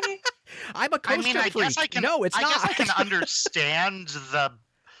 Why? I'm a coaster freak. Guess I can, no, it's not. I guess I can understand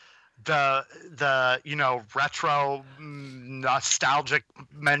the retro nostalgic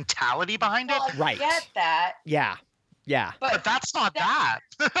mentality behind it. Right. I get that. Yeah. But that's not that.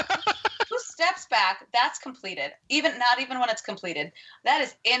 2 steps back, that's completed. Not even when it's completed. That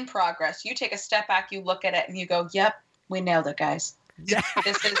is in progress. You take a step back, you look at it, and you go, "Yep, we nailed it, guys. Yeah.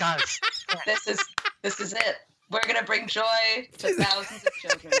 This is it. We're gonna bring joy to thousands of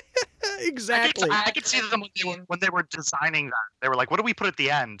children." Exactly. I could see them when they were designing that. They were like, "What do we put at the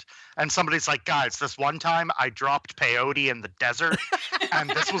end?" And somebody's like, "Guys, this one time I dropped peyote in the desert,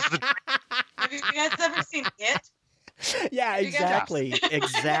 and this was the." Have you guys ever seen it? Yeah, exactly.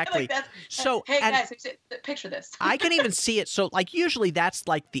 Exactly. So, hey guys, picture this. I can even see it. So, usually that's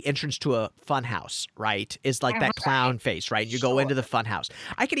like the entrance to a fun house, right? Is like that clown face, right? You go into the fun house.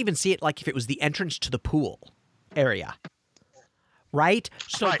 I can even see it like if it was the entrance to the pool area, right?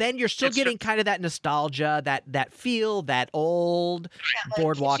 So then you're still getting kind of that nostalgia, that feel, that old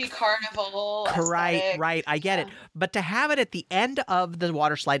boardwalk carnival. Right. I get it. But to have it at the end of the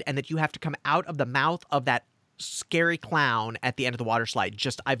water slide and that you have to come out of the mouth of that scary clown at the end of the water slide,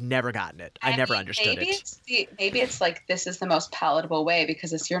 I've never gotten it. I never understood it. Maybe it's like this is the most palatable way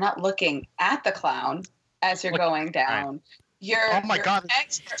because you're not looking at the clown as you're going down. You're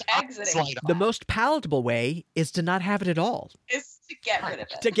exiting. The most palatable way is to not have it at all. Is to get rid of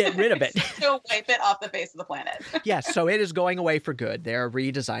it. To get rid of it. To wipe it off the face of the planet. Yes, so it is going away for good. They're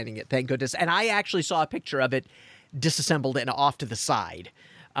redesigning it, thank goodness. And I actually saw a picture of it disassembled and off to the side.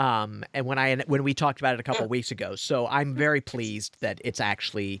 And when we talked about it a couple of weeks ago, so I'm very pleased that it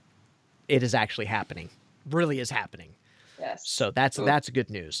is actually happening. Really is happening. Yes. So that's good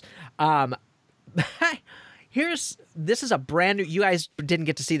news. This is a brand new. You guys didn't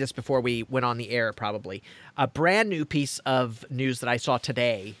get to see this before we went on the air, probably. A brand new piece of news that I saw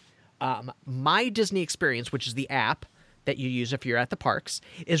today. My Disney Experience, which is the app that you use if you're at the parks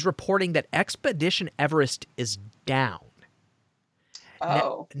is reporting that Expedition Everest is down.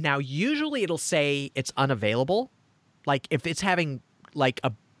 Oh. Now usually it'll say it's unavailable, like if it's having like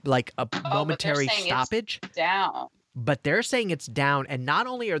a momentary stoppage. It's down. But they're saying it's down, and not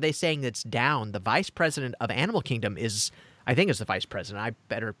only are they saying it's down, the vice president of Animal Kingdom is, I think, is the vice president. I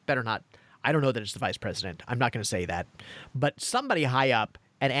better not. I don't know that it's the vice president. I'm not going to say that, but somebody high up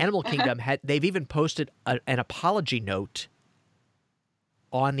at Animal Kingdom they've even posted an apology note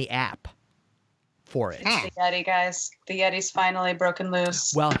on the app for it. The Yeti, guys. The Yeti's finally broken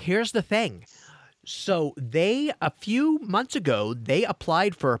loose. Well, here's the thing. So a few months ago, they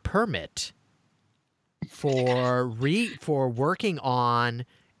applied for a permit for working on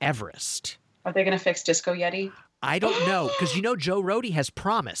Everest. Are they going to fix Disco Yeti? I don't know, because Joe Rohde has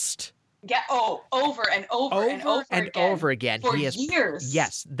promised. Yeah. Oh, over and over again. For he has, years.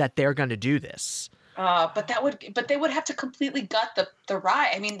 Yes, that they're going to do this. But they would have to completely gut the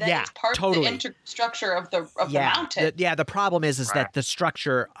ride. I mean, it's part of the infrastructure of the mountain. The problem is that the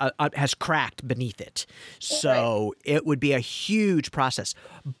structure has cracked beneath it, so it would be a huge process.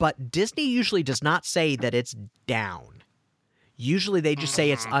 But Disney usually does not say that it's down. Usually, they just say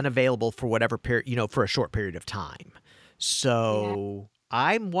it's unavailable for whatever period, for a short period of time. So. Yeah.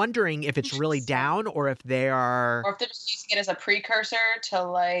 I'm wondering if it's really down, or if they are, or if they're just using it as a precursor to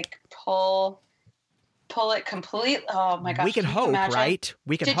like pull it complete. Oh my gosh! We can hope, right?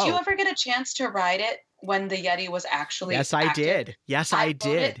 We can hope. Did you ever get a chance to ride it when the Yeti was actually? Yes, active? I did. Yes, I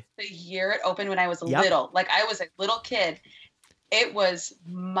did. The year it opened, when I was little, like I was a little kid. It was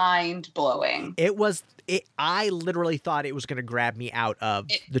mind blowing. I literally thought it was going to grab me out of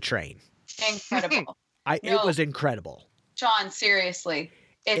the train. Incredible. It was incredible. John, seriously,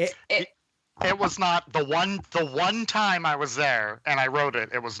 it was not the one time I was there and I rode it.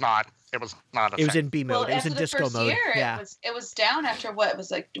 It was not. It was not. It was in B mode. It was in disco mode. It was down after what? It was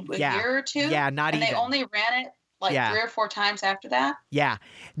like a year or two. Yeah, not even. And they only ran it like 3 or 4 times after that. Yeah,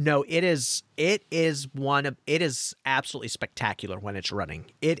 no, it is absolutely spectacular when it's running.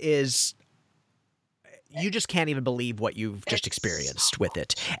 It is. You just can't even believe what you've just experienced with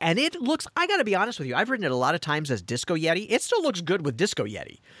it. And it looks, I got to be honest with you, I've ridden it a lot of times as Disco Yeti. It still looks good with Disco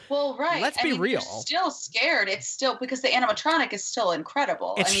Yeti. Well, right. Let's be real. You're still scared. It's still, because the animatronic is still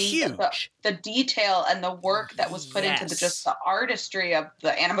incredible. It's huge. The detail and the work that was put into just the artistry of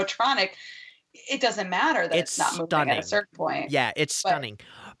the animatronic, it doesn't matter that it's not moving at a certain point. Yeah, it's stunning.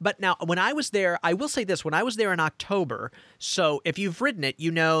 But now, when I was there, I will say this, when I was there in October, so if you've ridden it,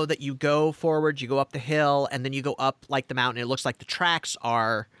 you know that you go forward, you go up the hill, and then you go up like the mountain. It looks like the tracks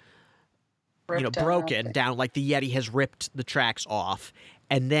are, broken down, like the Yeti has ripped the tracks off.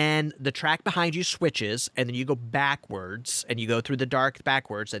 And then the track behind you switches, and then you go backwards, and you go through the dark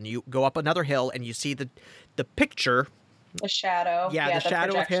backwards, and you go up another hill, and you see the picture. The shadow. Yeah, the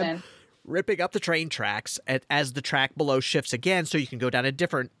shadow projection of him ripping up the train tracks as the track below shifts again, so you can go down a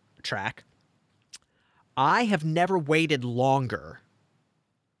different track. I have never waited longer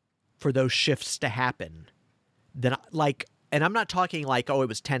for those shifts to happen than and I'm not talking like, it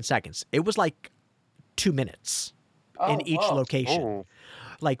was 10 seconds. It was like 2 minutes in each location. Oh.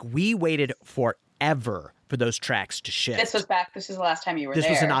 Like, we waited forever for those tracks to shift. This was the last time you were there. This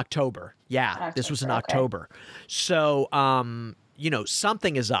was in October. Yeah, this was in October. So,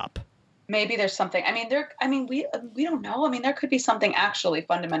 something is up. Maybe there's something. We don't know. There could be something actually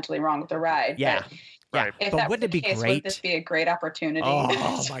fundamentally wrong with the ride. Yeah. Right. If that wouldn't it be case, great? Would this be a great opportunity?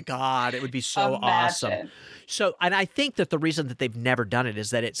 Oh my God, it would be so awesome. So, and I think that the reason that they've never done it is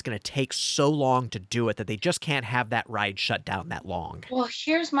that it's going to take so long to do it that they just can't have that ride shut down that long. Well,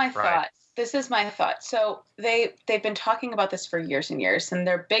 here's my thought. This is my thought. So they've been talking about this for years and years, and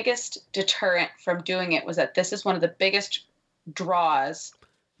their biggest deterrent from doing it was that this is one of the biggest draws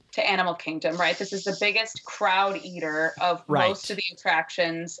to Animal Kingdom, right? This is the biggest crowd eater of most of the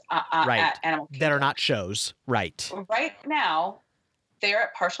attractions at Animal Kingdom. That are not shows, right. Right now, they're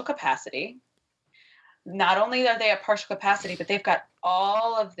at partial capacity. Not only are they at partial capacity, but they've got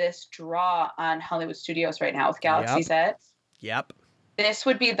all of this draw on Hollywood Studios right now with Galaxy's Edge. Yep. This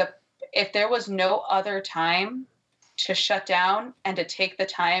would be if there was no other time to shut down and to take the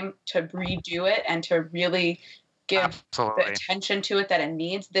time to redo it and to really give the attention to it that it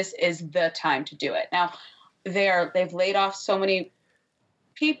needs, this is the time to do it. Now, they've laid off so many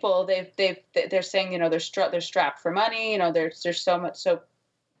people. They're saying, they're strapped for money. There's so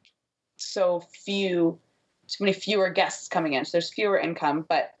many fewer guests coming in. So there's fewer income.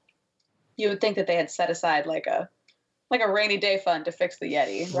 But you would think that they had set aside like a rainy day fund to fix the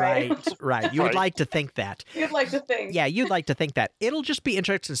Yeti, right? Right. You would like to think that. You'd like to think. Yeah, you'd like to think that. It'll just be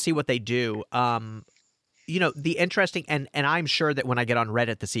interesting to see what they do. the interesting, and I'm sure that when I get on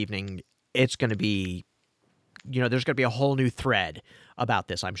Reddit this evening, it's going to be, there's going to be a whole new thread about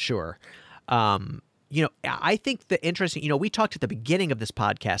this, I'm sure. I think the interesting, we talked at the beginning of this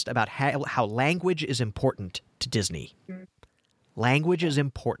podcast about how language is important to Disney. Mm-hmm. Language is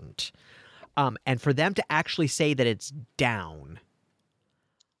important. And for them to actually say that it's down,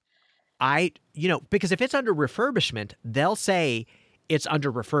 because if it's under refurbishment, they'll say it's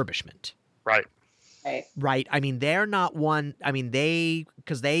under refurbishment. Right. Right. I mean, they're not one. I mean,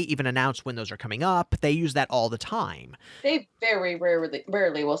 because they even announce when those are coming up. They use that all the time. They very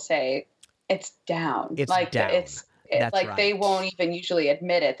rarely will say it's down. It's down. That's like right. They won't even usually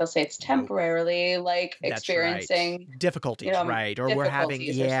admit it. They'll say it's temporarily experiencing difficulties, right? Or we're having,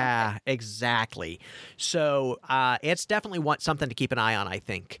 exactly. So it's definitely something to keep an eye on, I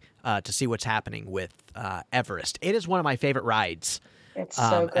think, to see what's happening with Everest. It is one of my favorite rides. It's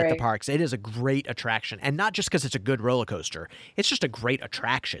so great. At the parks. It is a great attraction. And not just because it's a good roller coaster. It's just a great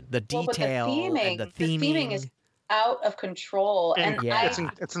attraction. The detail and the theming is out of control. And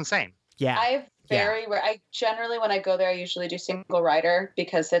it's insane. Yeah. I generally, when I go there, I usually do single rider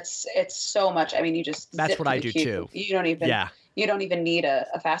because it's so much. I mean, you just that's what I do queue. Too. You don't even need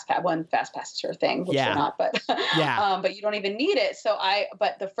a fast pass. One fast pass is your thing, which you're not, but but you don't even need it.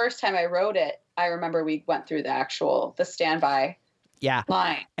 But the first time I rode it, I remember we went through the standby. Yeah.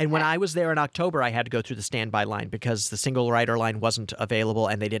 Line. And when I was there in October, I had to go through the standby line because the single rider line wasn't available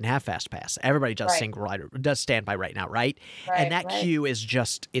and they didn't have fast pass. Everybody does does standby right now, right? And that queue is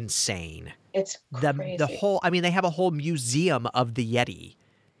just insane. It's crazy. The whole, they have a whole museum of the Yeti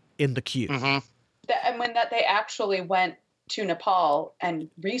in the queue. Mm-hmm. And when they actually went to Nepal and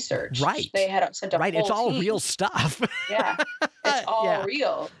researched. Right. They had sent a whole it's all team. real stuff. Yeah. It's all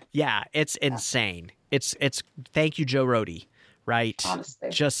real. Yeah, it's insane. It's thank you, Joe Rohde. Right. Honestly.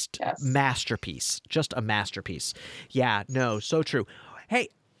 Just masterpiece. Just a masterpiece. Yeah, no, so true. Hey,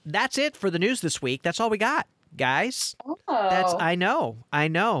 that's it for the news this week. That's all we got, guys. Oh. I know.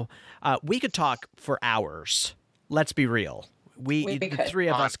 We could talk for hours. Let's be real. The three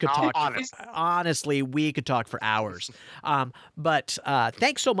of us could talk. Honestly, we could talk for hours. But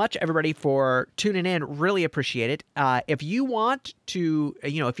thanks so much, everybody, for tuning in. Really appreciate it. If you want to,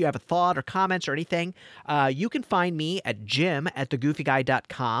 if you have a thought or comments or anything, you can find me at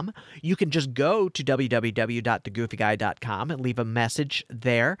jim@thegoofyguy.com. You can just go to www.thegoofyguy.com and leave a message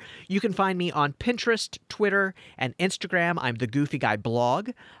there. You can find me on Pinterest, Twitter, and Instagram. I'm The Goofy Guy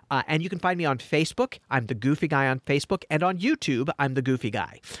Blog. And you can find me on Facebook. I'm The Goofy Guy on Facebook. And on YouTube, I'm The Goofy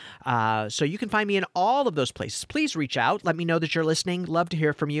Guy. So you can find me in all of those places. Please reach out. Let me know that you're listening. Love to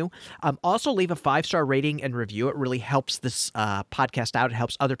hear from you. Also, leave a 5-star rating and review. It really helps this podcast out. It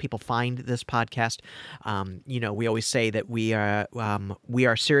helps other people find this podcast. We always say that we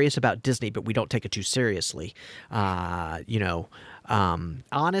are serious about Disney, but we don't take it too seriously.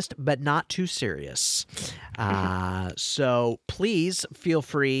 Honest, but not too serious. So please feel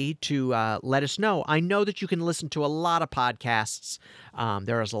free to let us know. I know that you can listen to a lot of podcasts.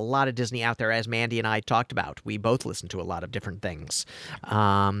 There is a lot of Disney out there, as Mandy and I talked about. We both listen to a lot of different things.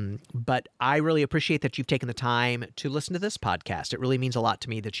 But I really appreciate that you've taken the time to listen to this podcast. It really means a lot to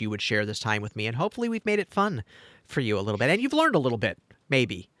me that you would share this time with me, and hopefully we've made it fun for you a little bit. And you've learned a little bit,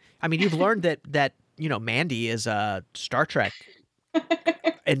 maybe. You've learned that Mandy is a Star Trek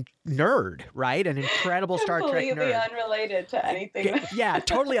and nerd, right? An incredible Star Trek nerd. Completely unrelated to anything. Yeah,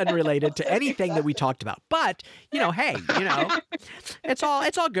 totally unrelated to anything that we talked about. But, hey, it's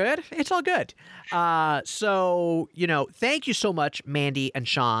all good. It's all good. So, thank you so much, Mandy and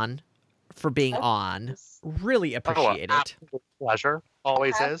Sean, for being on. Really appreciate it. Pleasure.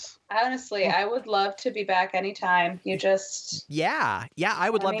 Always is. Honestly, I would love to be back anytime. You just... Yeah, I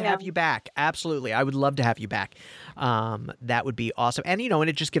would love to have you back. Absolutely. I would love to have you back. That would be awesome. And, and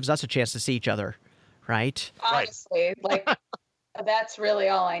it just gives us a chance to see each other, right? Honestly, that's really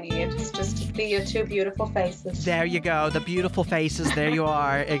all I need. It's just to see your two beautiful faces. There you go. The beautiful faces. There you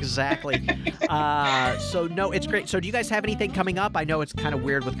are. Exactly. So, no, it's great. So do you guys have anything coming up? I know it's kind of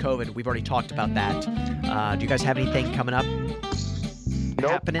weird with COVID. We've already talked about that. Do you guys have anything coming up?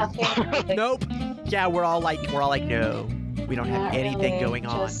 Nope. Happening? Nope. Yeah, we're all like, no, we don't have anything going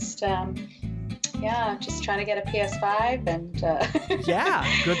on. Just trying to get a PS5 and yeah,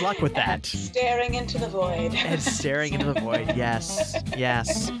 good luck with that. Staring into the void.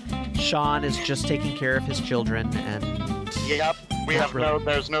 Yes. Sean is just taking care of his children and yep.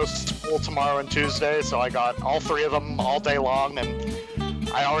 There's no school tomorrow and Tuesday, so I got all three of them all day long, and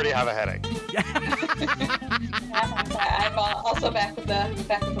I already have a headache. I'm also back with the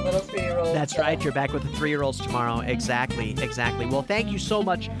little 3-year-old. That's right. You're back with the 3-year-olds tomorrow. Exactly. Well, thank you so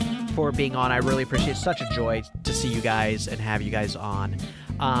much for being on. I really appreciate it. It's such a joy to see you guys and have you guys on.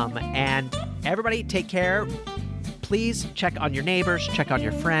 And everybody, take care. Please check on your neighbors, check on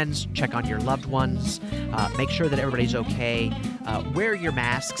your friends, check on your loved ones. Make sure that everybody's okay. Wear your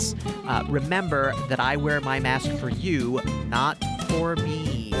masks. Remember that I wear my mask for you, not for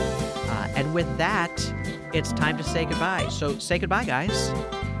me. And with that, it's time to say goodbye. So say goodbye, guys.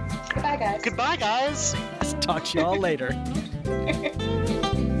 Goodbye, guys. Goodbye, guys. Talk to you all later.